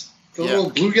Owens? The little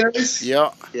blue guys?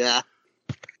 Yeah. Yeah.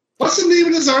 What's the name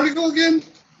of this article again?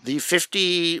 The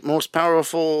 50 most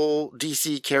powerful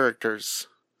DC characters.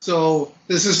 So,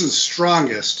 this isn't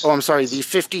strongest. Oh, I'm sorry. The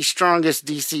 50 strongest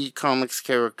DC Comics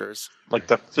characters. Like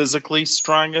the physically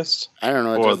strongest? I don't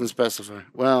know. It doesn't specify.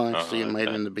 Well, actually, it might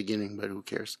in the beginning, but who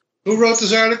cares? Who wrote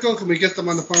this article? Can we get them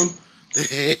on the phone?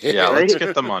 Yeah, let's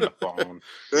get them on the phone.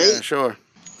 Yeah, sure.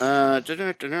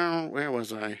 Where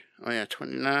was I? Oh, yeah,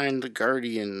 29, the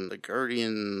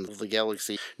Guardians of the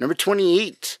Galaxy. Number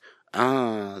 28,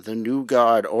 the new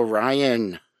god,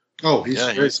 Orion. Oh,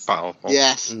 he's powerful.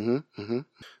 Yes.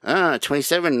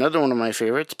 27, another one of my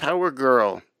favorites, Power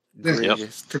Girl.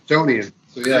 Greatest. Kryptonian.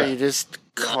 So, yeah. Greatest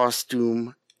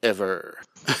costume ever.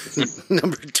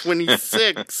 Number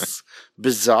 26,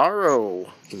 Bizarro.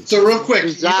 So real quick,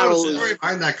 Bizarro, you know the story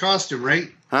behind that costume,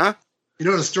 right? Huh? You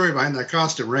know the story behind that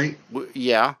costume, right?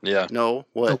 Yeah. Yeah. No.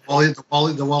 What?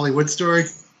 The Wally Wood story?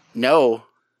 No.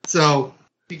 So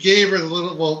he gave her the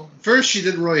little. Well, first she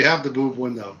didn't really have the boob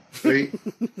window, right?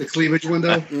 The cleavage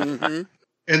window. Mm-hmm.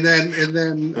 And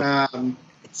then,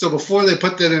 so before they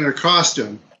put that in her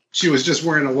costume, she was just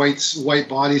wearing a white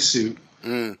bodysuit.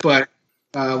 But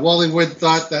Wally Wood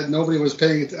thought that nobody was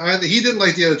paying attention. He didn't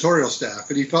like the editorial staff,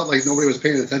 and he felt like nobody was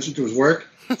paying attention to his work.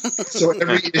 So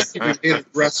every issue he made the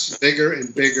breasts bigger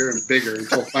and bigger and bigger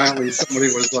until finally somebody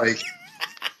was like,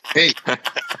 "Hey,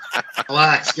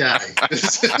 relax, guy."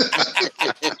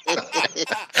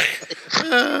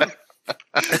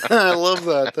 I love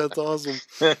that. That's awesome.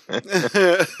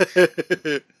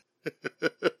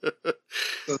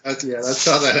 So that's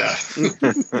how that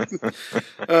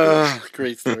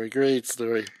happened. Great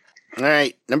story. All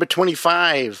right, number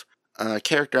 25,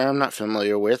 character I'm not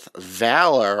familiar with,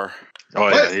 Valor. Oh,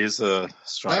 What? yeah, he's a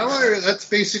strong Valor, that's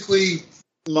basically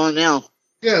Monel.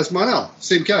 Yeah, it's Monel,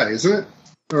 same guy, isn't it?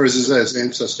 Or is his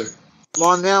ancestor?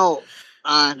 Monel.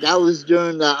 That was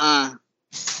during the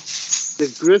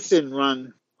Griffin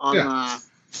run on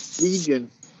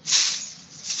Legion.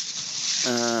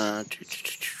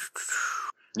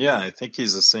 Yeah, I think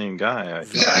he's the same guy.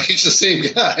 Yeah, he's the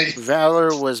same guy.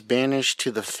 Valor was banished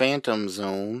to the Phantom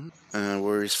Zone,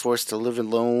 where he's forced to live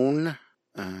alone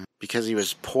because he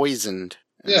was poisoned.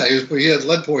 Yeah, he had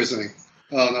lead poisoning.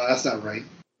 Oh no, that's not right.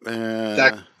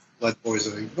 Lead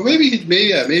poisoning. Well, maybe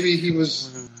he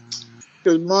was.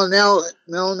 Because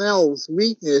Monel's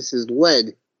weakness is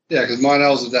lead. Yeah, because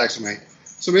Monel's a Daxamite.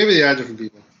 So maybe they are different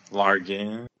people.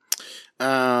 Largan.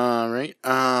 Right.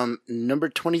 Number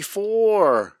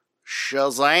 24,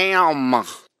 Shazam.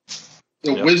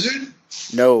 The Wizard?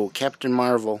 No, Captain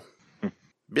Marvel.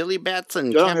 Billy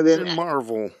Batson, Captain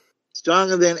Marvel.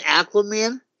 Stronger than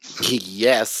Aquaman?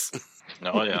 Yes.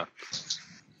 Oh, yeah.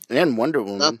 And Wonder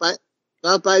Woman.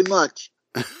 Not by much.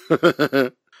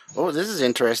 Oh, this is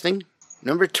interesting.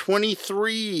 Number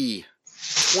 23.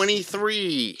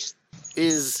 23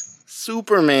 is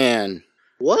Superman.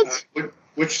 What?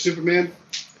 Which Superman?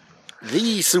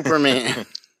 The Superman.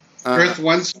 Earth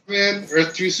 1 Superman?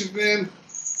 Earth 2 Superman?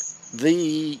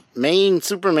 The main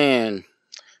Superman.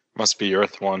 Must be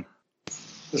Earth 1.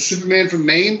 The Superman from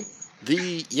Maine?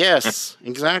 Yes,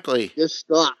 exactly. Just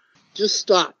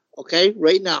stop. Okay?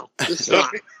 Right now. Just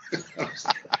stop.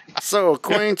 So,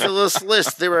 according to this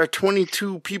list, there are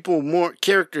 22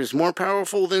 characters more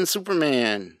powerful than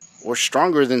Superman. Or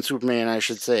stronger than Superman, I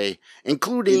should say.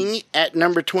 Including, at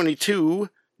number 22,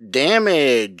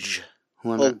 Damage.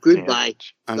 Oh, Goodbye.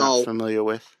 I'm No. not familiar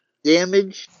with.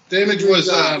 Damage. Damage was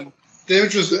Atom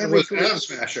was-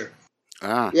 Smasher.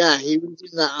 Ah. Yeah, he was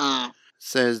in the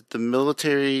Says the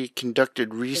military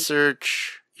conducted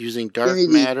research using dark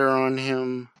Infinity. matter on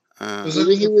him. Was I it-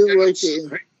 think he was like the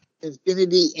right?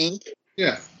 Infinity Inc.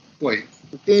 Yeah. Wait.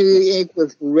 Infinity Inc.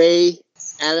 with Ray,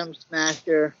 Atom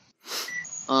Smasher,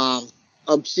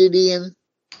 Obsidian,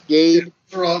 Jade.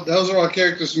 Those are all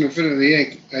characters from Infinity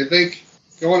Inc. I think,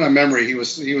 going on memory, he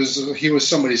was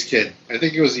somebody's kid. I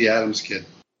think he was the Adams kid.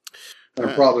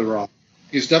 I'm probably wrong.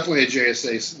 He's definitely a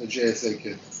JSA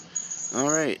kid. All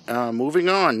right, moving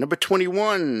on. Number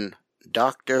 21,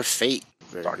 Dr. Fate.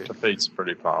 Very Dr. good. Fate's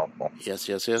pretty powerful. Yes.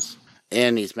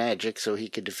 And he's magic, so he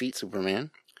could defeat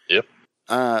Superman. Yep.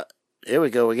 There we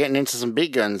go. We're getting into some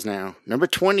big guns now. Number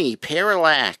 20,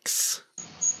 Parallax.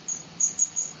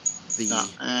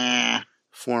 The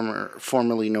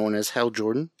formerly known as Hal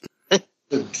Jordan.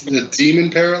 The Demon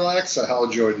Parallax or Hal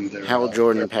Jordan? Hal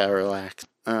Jordan Parallax.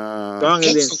 Stronger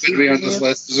than Eclipse will be on this Superman.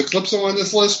 list. Is Eclipse on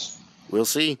this list? We'll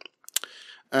see.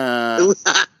 I'll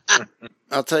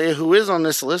tell you who is on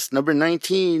this list. Number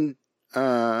 19,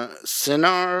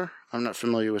 Sinar. I'm not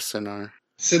familiar with Sinar.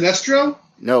 Sinestro?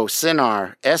 No,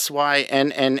 Sinar.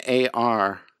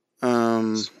 Synnar.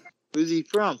 Who's he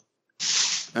from?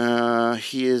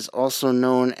 He is also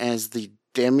known as the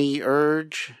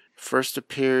Demiurge. First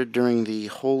appeared during the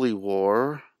Holy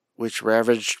War, which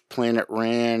ravaged planet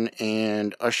Ran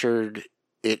and ushered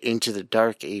it into the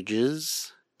Dark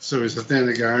Ages. So he's the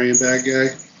Thanagarian bad guy?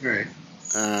 All right.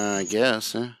 I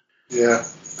guess, huh? Yeah.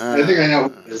 I think I know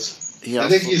who it is. I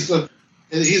think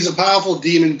he's a powerful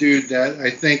demon dude that I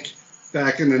think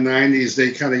back in the 90s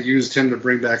they kind of used him to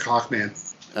bring back Hawkman.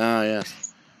 Oh,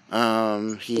 yes.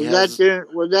 Was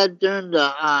that during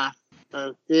the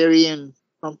Therian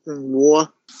something war?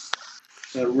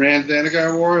 The Rand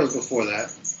Thanagar War was before that.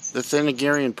 The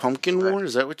Thanagarian Pumpkin War?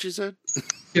 Is that what you said?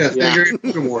 Yeah,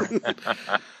 Thanagarian War.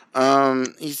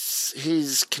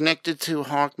 He's connected to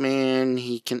Hawkman.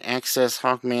 He can access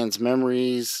Hawkman's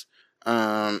memories.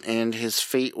 And his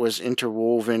fate was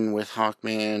interwoven with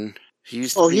Hawkman. He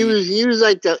was a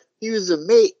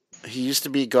mate. He used to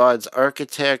be God's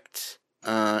architect,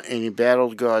 and he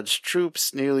battled God's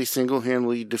troops, nearly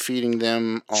single-handedly defeating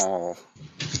them all.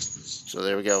 So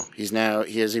there we go. He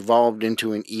has evolved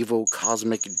into an evil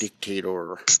cosmic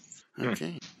dictator.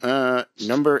 Okay.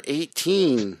 Number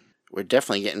 18. We're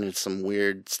definitely getting into some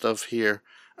weird stuff here.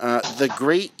 The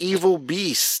Great Evil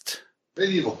Beast. Great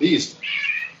Evil Beast.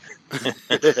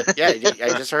 Yeah,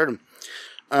 I just heard him.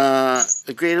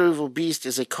 The Great Evil Beast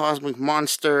is a cosmic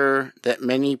monster that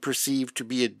many perceive to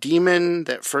be a demon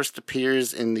that first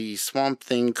appears in the Swamp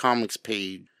Thing comics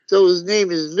page. So his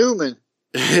name is Newman.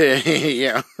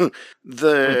 Yeah.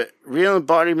 The real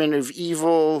embodiment of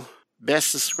evil,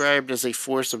 best described as a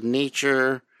force of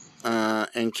nature,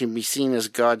 and can be seen as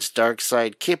God's dark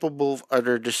side, capable of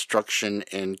utter destruction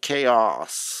and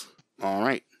chaos. All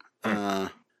right.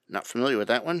 Not familiar with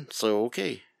that one, so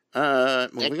okay.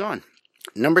 Moving on.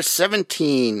 Number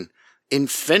 17,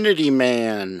 Infinity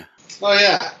Man. Oh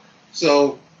yeah.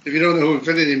 So if you don't know who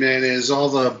Infinity Man is, all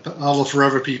the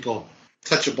forever people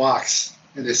touch a box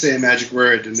and they say a magic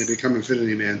word and they become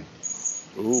Infinity Man.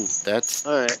 Ooh, that's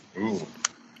all right. Ooh.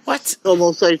 What?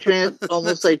 Almost like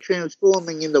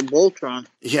transforming into Voltron.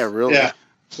 Yeah, really. Yeah.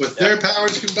 With their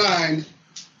powers combined,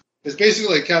 it's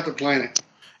basically like Captain Planet.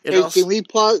 Can we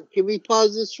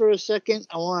pause this for a second?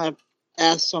 I want to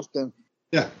ask something.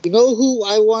 Yeah. You know who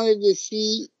I wanted to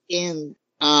see in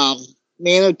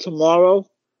Man of Tomorrow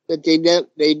that they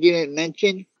didn't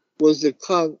mention was the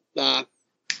cause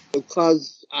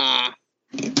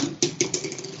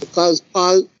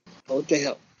what the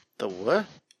hell? The what?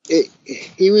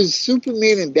 He was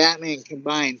Superman and Batman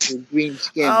combined with green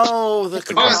skin. Oh, the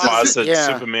composite yeah.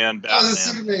 Superman Batman.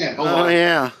 Superman. Oh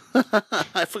yeah.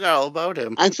 I forgot all about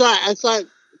him. I thought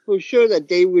for sure that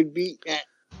he would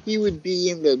be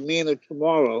in the Man of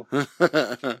Tomorrow.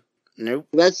 Nope.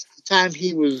 That's the time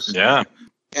he was at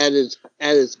his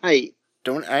height.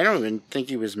 I don't even think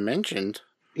he was mentioned.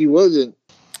 He wasn't.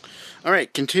 All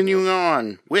right, continuing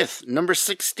on with number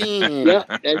 16. Yeah,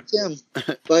 that's him.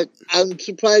 But I'm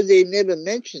surprised they never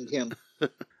mentioned him.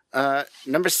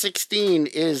 Number 16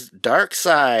 is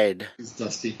Darkseid. He's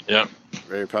Dusty. Yep.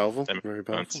 Very powerful. Very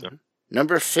powerful. Yep.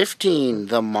 Number 15,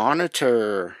 the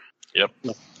Monitor. Yep.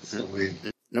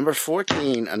 Number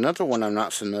 14, another one I'm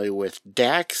not familiar with,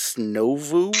 Dax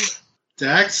Novu.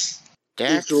 Dax?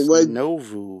 Dax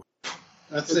Novu.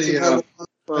 That's a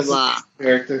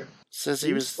character. Says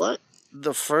he was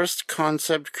the first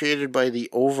concept created by the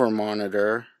Over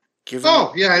Monitor.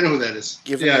 Yeah, I know who that is.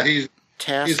 Given yeah, the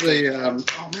Task. He's a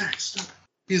Max.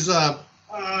 He's a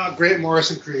Grant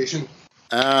Morrison creation.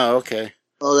 Oh, okay.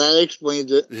 Oh, that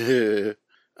explains it.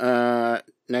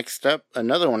 Next up,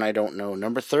 another one I don't know.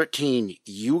 Number 13,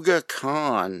 Yuga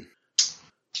Khan.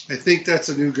 I think that's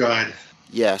a new god.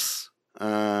 Yes.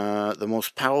 The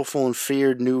most powerful and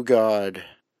feared new god.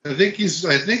 I think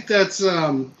that's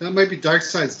that might be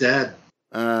Darkseid's dad.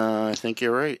 I think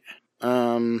you're right.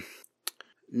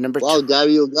 Number Wow,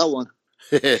 Dario got one.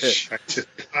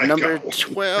 Number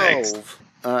 12.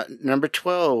 Number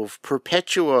 12,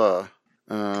 Perpetua.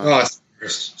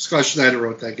 It's Scott Schneider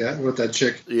wrote that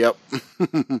chick. Yep.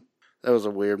 That was a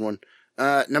weird one.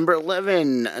 Number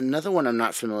 11, another one I'm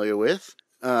not familiar with.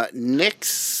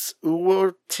 Nyx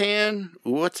Uotan.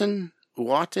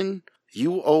 Uotan.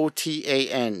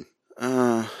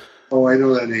 Oh, I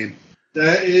know that name.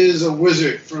 That is a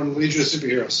wizard from Legion of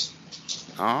Superheroes.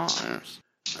 Oh, yes.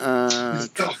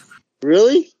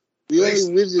 Really? The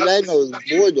only wizard I know is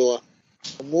Mordor.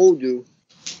 Mordu.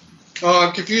 Oh,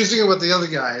 I'm confusing it with the other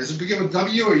guy. Is it begin with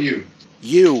W or U?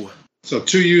 U. So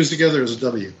 2 U's together is a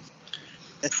W.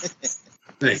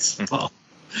 Thanks, Paul.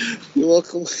 You're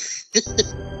welcome.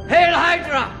 Hail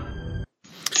Hydra!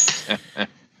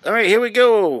 All right, here we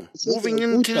go. It's Moving like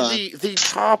a into futon. the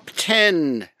top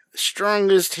 10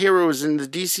 strongest heroes in the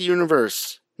DC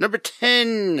Universe. Number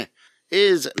 10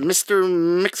 is Mr.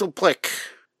 Mxyzptlk.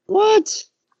 What?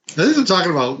 I think they're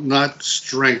talking about not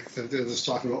strength. They're just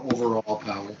talking about overall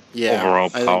power. Yeah, Overall I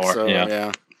think power, so,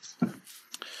 yeah.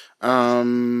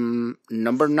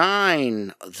 Number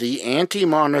 9, the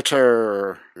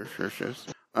Anti-Monitor.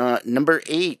 Number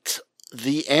 8,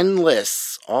 the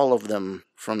Endless. All of them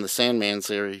from the Sandman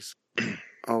series.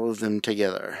 All of them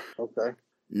together. Okay.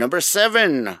 Number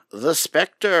 7, the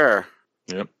Spectre.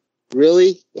 Yep.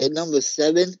 Really? At number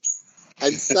 7?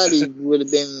 I thought he would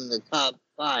have been in the top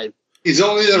 5. He's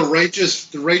only the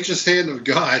righteous hand of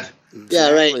God. Yeah,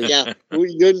 right. Yeah.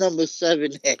 You're number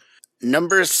 7.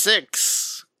 Number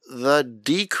 6, the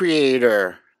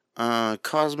Decreator.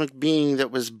 Cosmic being that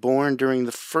was born during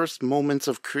the first moments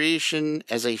of creation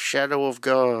as a shadow of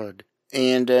God.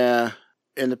 And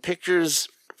in the pictures,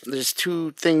 there's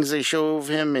 2 things they show of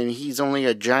him, and he's only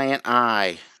a giant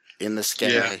eye in the sky.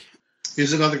 Yeah.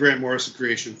 Here's another Grant Morrison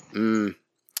creation.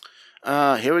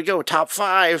 Here we go. Top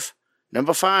 5.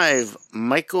 Number 5,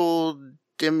 Michael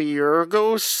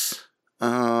Demiurgos.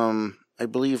 I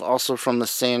believe also from the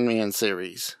Sandman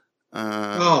series.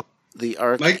 The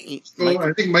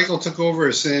I think Michael took over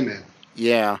as Sandman.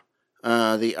 Yeah.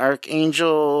 The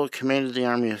Archangel commanded the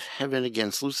army of heaven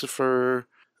against Lucifer.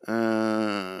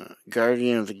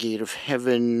 Guardian of the Gate of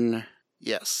Heaven.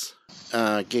 Yes.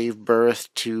 Gave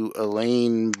birth to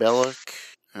Elaine Belloc.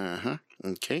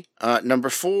 Okay. Number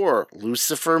 4,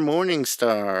 Lucifer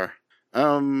Morningstar.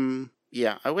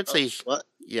 Yeah, I would say... What?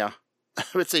 Yeah. I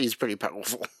would say he's pretty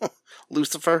powerful.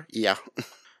 Lucifer? Yeah.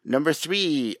 Number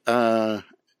 3,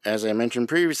 as I mentioned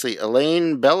previously,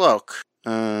 Elaine Belloc.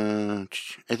 I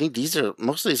think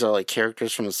most of these are like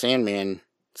characters from the Sandman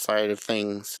side of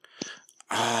things.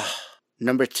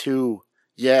 Number 2.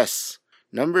 Yes.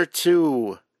 Number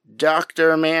 2,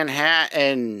 Dr.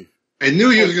 Manhattan. I knew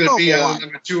he was going to be on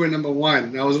number 2 and number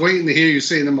 1. I was waiting to hear you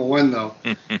say number 1, though.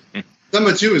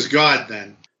 Number 2 is God,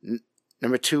 then.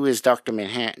 Number 2 is Dr.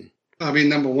 Manhattan. I mean,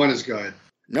 number 1 is God.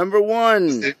 Number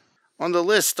 1 on the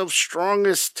list of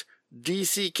strongest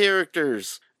DC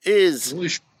characters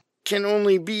can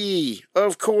only be,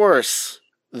 of course,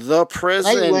 the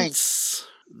Presence.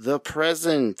 The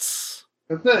Presence.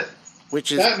 That's it.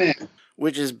 Which is Batman.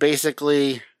 Which is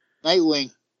basically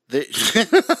Nightwing. That's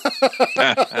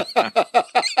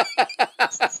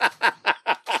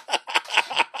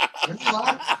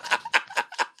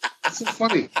so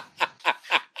funny.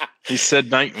 He said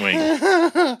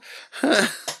Nightwing.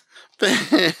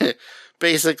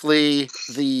 Basically,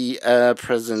 the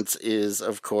Presence is,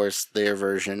 of course, their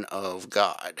version of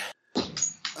God.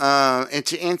 And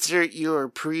to answer your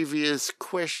previous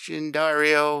question,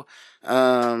 Dario,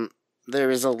 there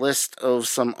is a list of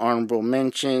some honorable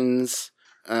mentions.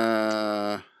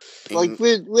 Like,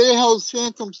 where the hell's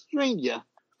Phantom Stranger?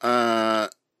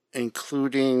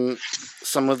 Including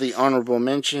some of the honorable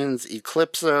mentions: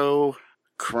 Eclipso,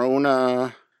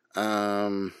 Krona,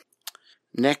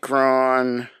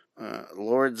 Necron,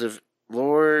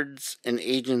 Lords and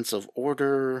Agents of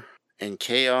Order and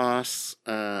Chaos,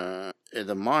 the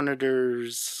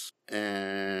Monitors,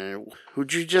 and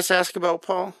who'd you just ask about,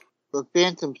 Paul? The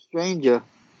Phantom Stranger.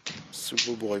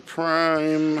 Superboy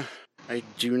Prime. I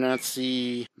do not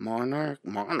see Monarch.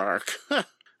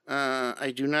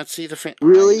 I do not see the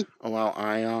Really? Oh, well,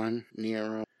 Ion,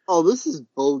 Nero. Oh, this is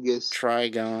bogus.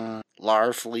 Trigon,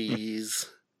 Larfleeze,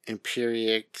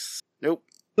 Imperiex. Nope.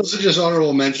 Those are just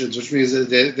honorable mentions, which means that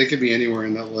they could be anywhere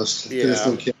in that list. They just Yeah.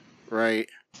 don't care. Right.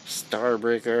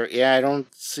 Starbreaker. Yeah, I don't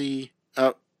see.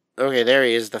 Oh, okay, there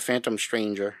he is, the Phantom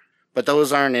Stranger. But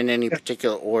those aren't in any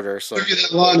particular order, so. Took you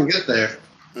that long to get there.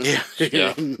 Yeah.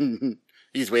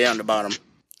 He's way on the bottom.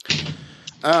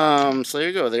 So there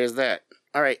you go. There's that.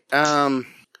 All right.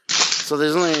 So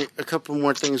there's only a couple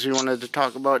more things we wanted to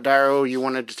talk about. Darrow, you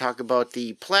wanted to talk about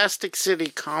the Plastic City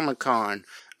Comic-Con.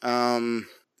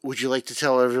 Would you like to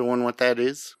tell everyone what that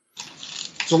is?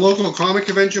 It's a local comic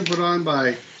convention put on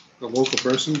by a local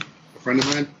person, a friend of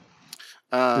mine.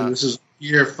 And this is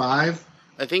year 5.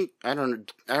 I think I don't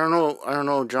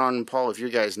know, John and Paul, if you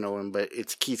guys know him, but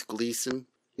it's Keith Gleason.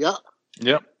 Yep.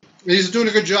 Yep. He's doing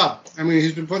a good job. I mean,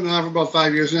 he's been putting it on for about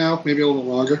 5 years now, maybe a little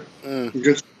longer.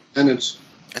 Good attendance.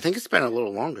 I think it's been a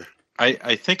little longer.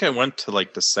 I think I went to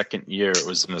like the second year. It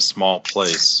was in a small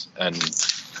place, and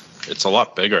it's a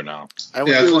lot bigger now.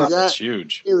 It's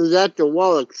huge. It was at the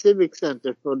Wallach Civic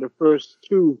Center for the first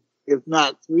 2, if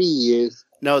not 3 years.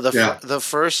 No, the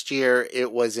first year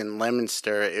it was in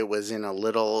Leominster. It was in a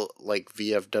little like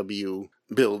VFW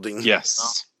building.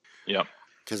 Yes. Yep.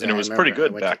 And it was pretty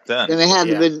good back then. And it had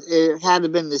to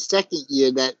been the second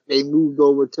year that they moved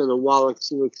over to the Wallach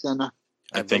Civic Center.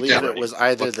 I believe it was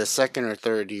either the second or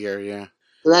third year. Yeah.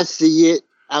 So that's the year.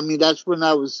 I mean, that's when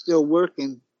I was still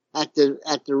working at the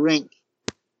rink.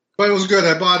 But it was good.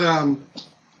 I bought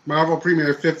Marvel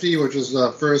Premiere 50, which was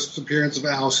the first appearance of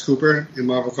Alice Cooper in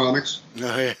Marvel Comics.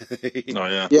 Oh, yeah. Oh,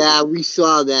 yeah. Yeah, we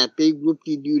saw that. Big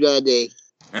whoop-de-doo that day.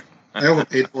 I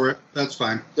overpaid for it. That's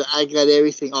fine. So I got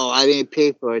everything. Oh, I didn't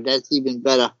pay for it. That's even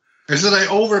better. I said I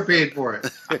overpaid for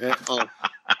it. Oh.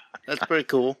 That's pretty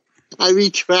cool. I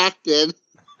retracted.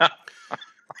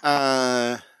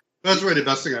 That's really the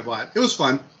best thing I bought. It was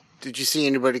fun. Did you see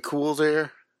anybody cool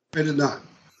there? I did not.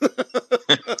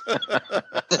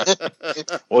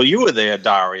 Well, you were there,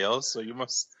 Dario, so you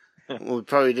must... Well, we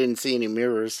probably didn't see any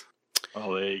mirrors.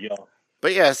 Oh, there you go.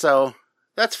 But yeah, so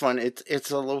that's fun.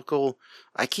 It's a local...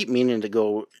 I keep meaning to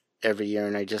go every year,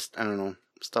 and I don't know,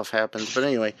 stuff happens. But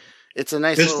anyway, it's a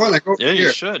nice fun.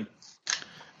 You should.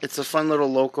 It's a fun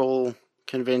little local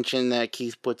convention that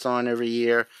Keith puts on every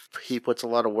year. He puts a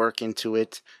lot of work into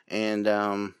it, and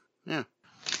yeah,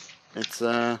 it's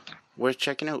worth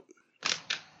checking out.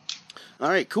 All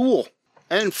right, cool.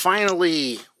 And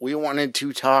finally, we wanted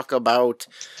to talk about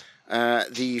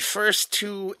the first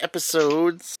 2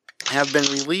 episodes have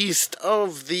been released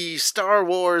of the Star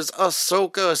Wars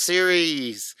Ahsoka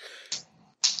series.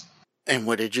 And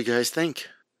what did you guys think?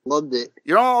 Loved it.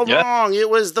 You're all wrong. It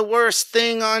was the worst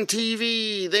thing on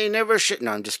TV. They never should.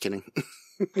 No, I'm just kidding.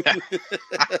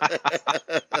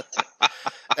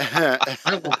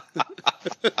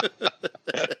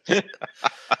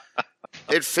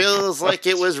 It feels like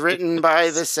it was written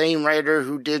by the same writer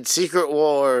who did Secret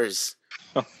Wars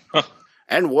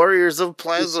and Warriors of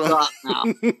Plasma. Stop now.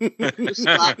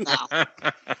 Stop now.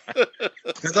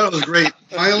 I thought it was great.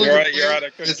 My only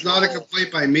complaint, it's not a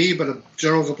complaint by me, but a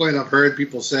general complaint I've heard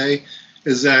people say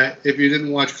is that if you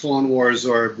didn't watch Clone Wars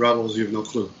or Rebels, you have no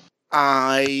clue.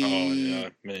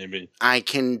 Maybe. I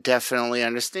can definitely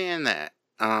understand that.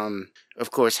 Of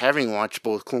course, having watched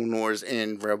both Clone Wars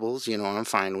and Rebels, I'm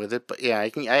fine with it. But yeah, I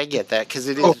get that because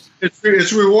it is.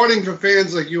 It's rewarding for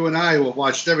fans like you and I who have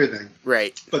watched everything.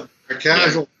 Right. But there are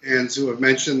casual fans who have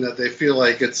mentioned that they feel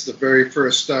like it's the very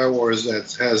first Star Wars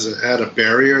that has had a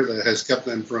barrier that has kept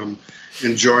them from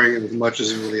enjoying it as much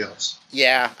as everybody else.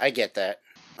 Yeah, I get that.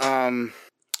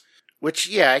 Which,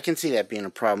 yeah, I can see that being a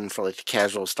problem for like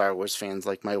casual Star Wars fans.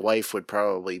 Like my wife would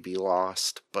probably be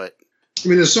lost, but. I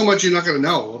mean, there's so much you're not going to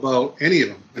know about any of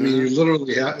them. I mean, you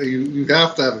literally you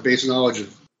have to have a base knowledge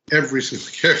of every single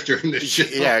character in this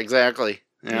shit. Yeah, exactly.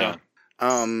 Yeah. But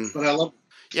I love.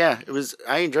 Yeah,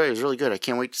 I enjoyed it. It was really good. I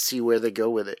can't wait to see where they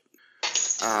go with it.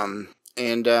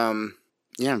 Yeah,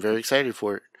 I'm very excited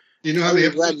for it. Do you know how many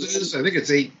episodes it is? I think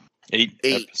it's 8. 8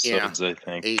 episodes, yeah. I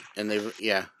think. 8,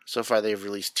 and so far they've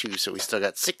released 2, so we still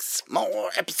got 6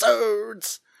 more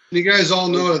episodes. You guys all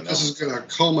know that this is going to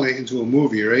culminate into a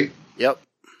movie, right? Yep.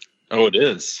 Oh, it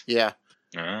is? Yeah.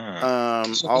 So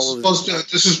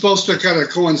this is supposed to kind of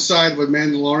coincide with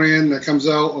Mandalorian that comes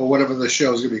out, or whatever the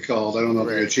show is going to be called. I don't know if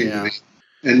they're going to change the name.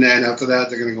 And then after that,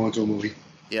 they're going to go into a movie.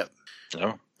 Yep.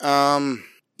 Oh.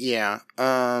 Yeah.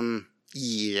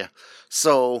 Yeah.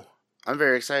 So I'm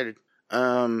very excited.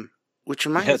 Which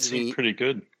reminds me, pretty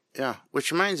good. Yeah.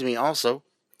 Which reminds me also,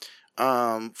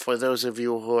 for those of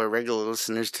you who are regular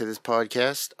listeners to this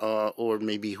podcast, or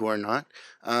maybe who are not,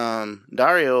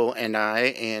 Dario and I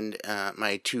and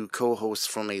my two co-hosts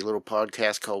from a little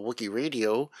podcast called Wookie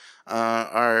Radio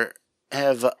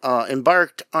have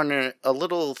embarked on a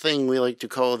little thing we like to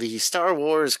call the Star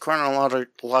Wars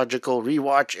Chronological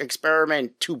Rewatch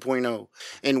Experiment 2.0,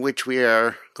 in which we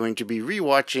are going to be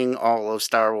rewatching all of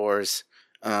Star Wars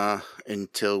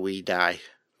until we die,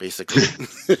 basically.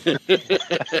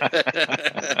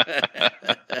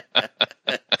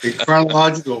 In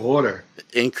chronological order.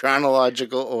 In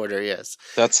chronological order, yes.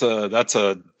 That's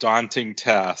a daunting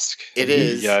task. It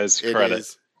is. You guys credit. It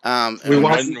is. We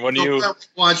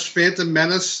watched Phantom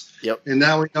Menace. Yep. And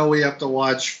now we know we have to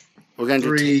watch. We're gonna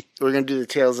do the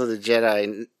Tales of the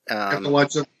Jedi. Have to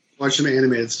watch some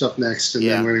animated stuff next, and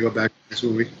then we're gonna go back to this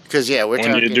movie. Because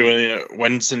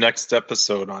when's the next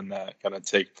episode on that gonna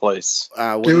take place?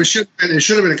 It should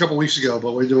have been a couple weeks ago,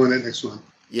 but we're doing it next month.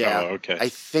 Yeah. Oh, okay. I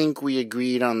think we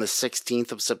agreed on the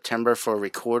 16th of September for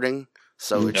recording,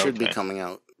 so it should be coming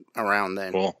out around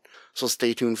then. Cool. So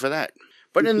stay tuned for that.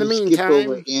 But in the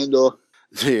meantime,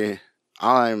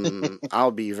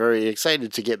 I'll be very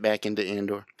excited to get back into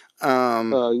Andor.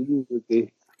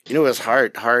 It was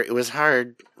hard. It was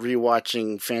hard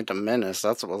rewatching Phantom Menace.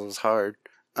 That's what was hard.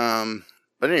 But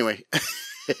anyway,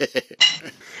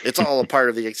 it's all a part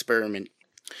of the experiment.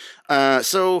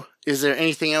 So is there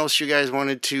anything else you guys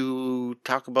wanted to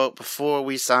talk about before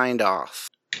we signed off?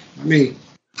 Me.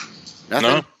 Nothing?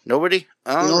 No. Nobody?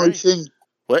 All the only thing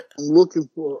what I'm looking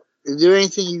for. Is there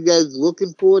anything you guys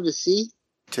looking for to see?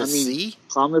 See?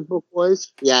 Comic book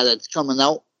wise? Yeah, that's coming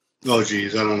out. Oh,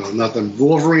 geez, I don't know. Nothing.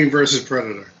 Wolverine versus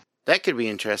Predator. That could be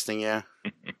interesting, yeah.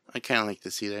 I kind of like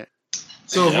to see that.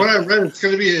 So what I read, it's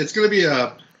gonna be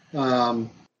a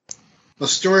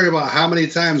story about how many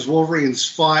times Wolverine's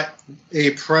fought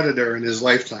a predator in his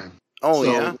lifetime. Oh,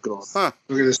 so, yeah? Huh.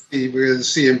 We're gonna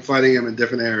see him fighting him in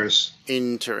different eras.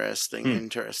 Interesting.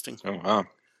 Oh, wow.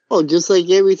 Oh, just like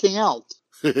everything else.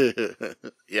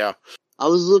 Yeah. I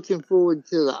was looking forward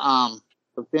to the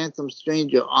Phantom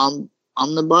Stranger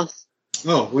omnibus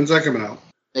Oh, when's that coming out?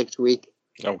 next week.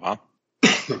 Oh, wow.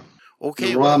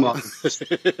 Okay. Rama.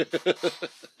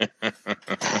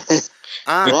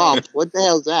 Rob, what the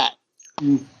hell's that?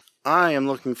 I am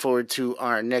looking forward to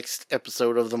our next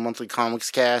episode of the Monthly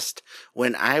Comicscast,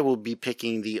 when I will be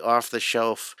picking the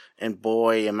off-the-shelf, and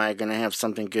boy, am I going to have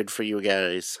something good for you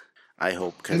guys. I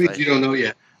hope. I mean, you don't know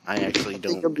yet. I actually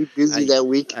don't. I think I'll be busy that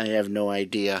week. I have no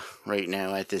idea right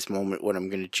now at this moment what I'm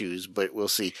going to choose, but we'll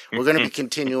see. We're going to be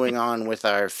continuing on with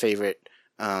our favorite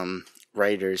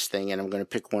writers thing, and I'm going to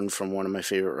pick one from one of my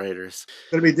favorite writers.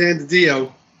 It's going to be Dan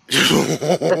DiDio.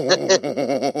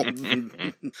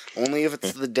 Only if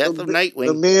it's the death of Nightwing.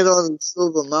 The man on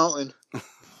Silver Mountain.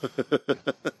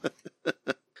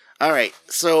 All right,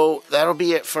 so that'll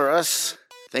be it for us.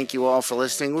 Thank you all for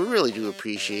listening. We really do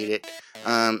appreciate it.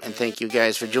 And thank you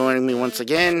guys for joining me once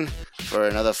again for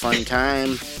another fun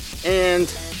time.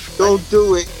 And don't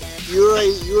do it. You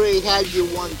already had your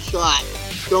one shot.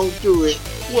 Don't do it.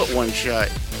 What one shot?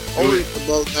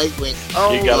 About Nightwing.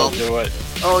 Oh, you gotta do it.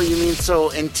 Oh, you mean so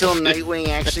until Nightwing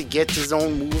actually gets his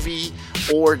own movie,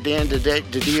 or Dan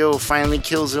DiDio finally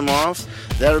kills him off?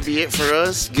 That'll be it for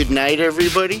us. Good night,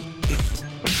 everybody.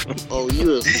 Oh,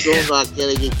 you are still not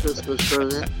getting a Christmas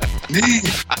present.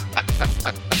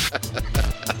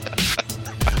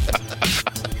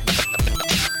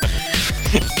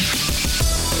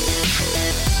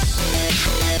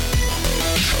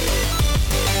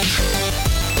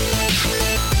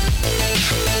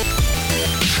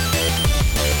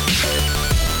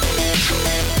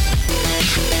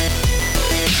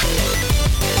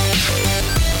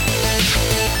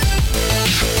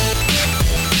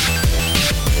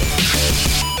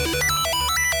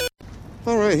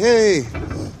 All right, hey.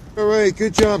 All right,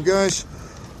 good job, guys.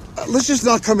 Let's just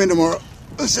not come in tomorrow.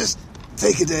 Let's just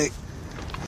take a day.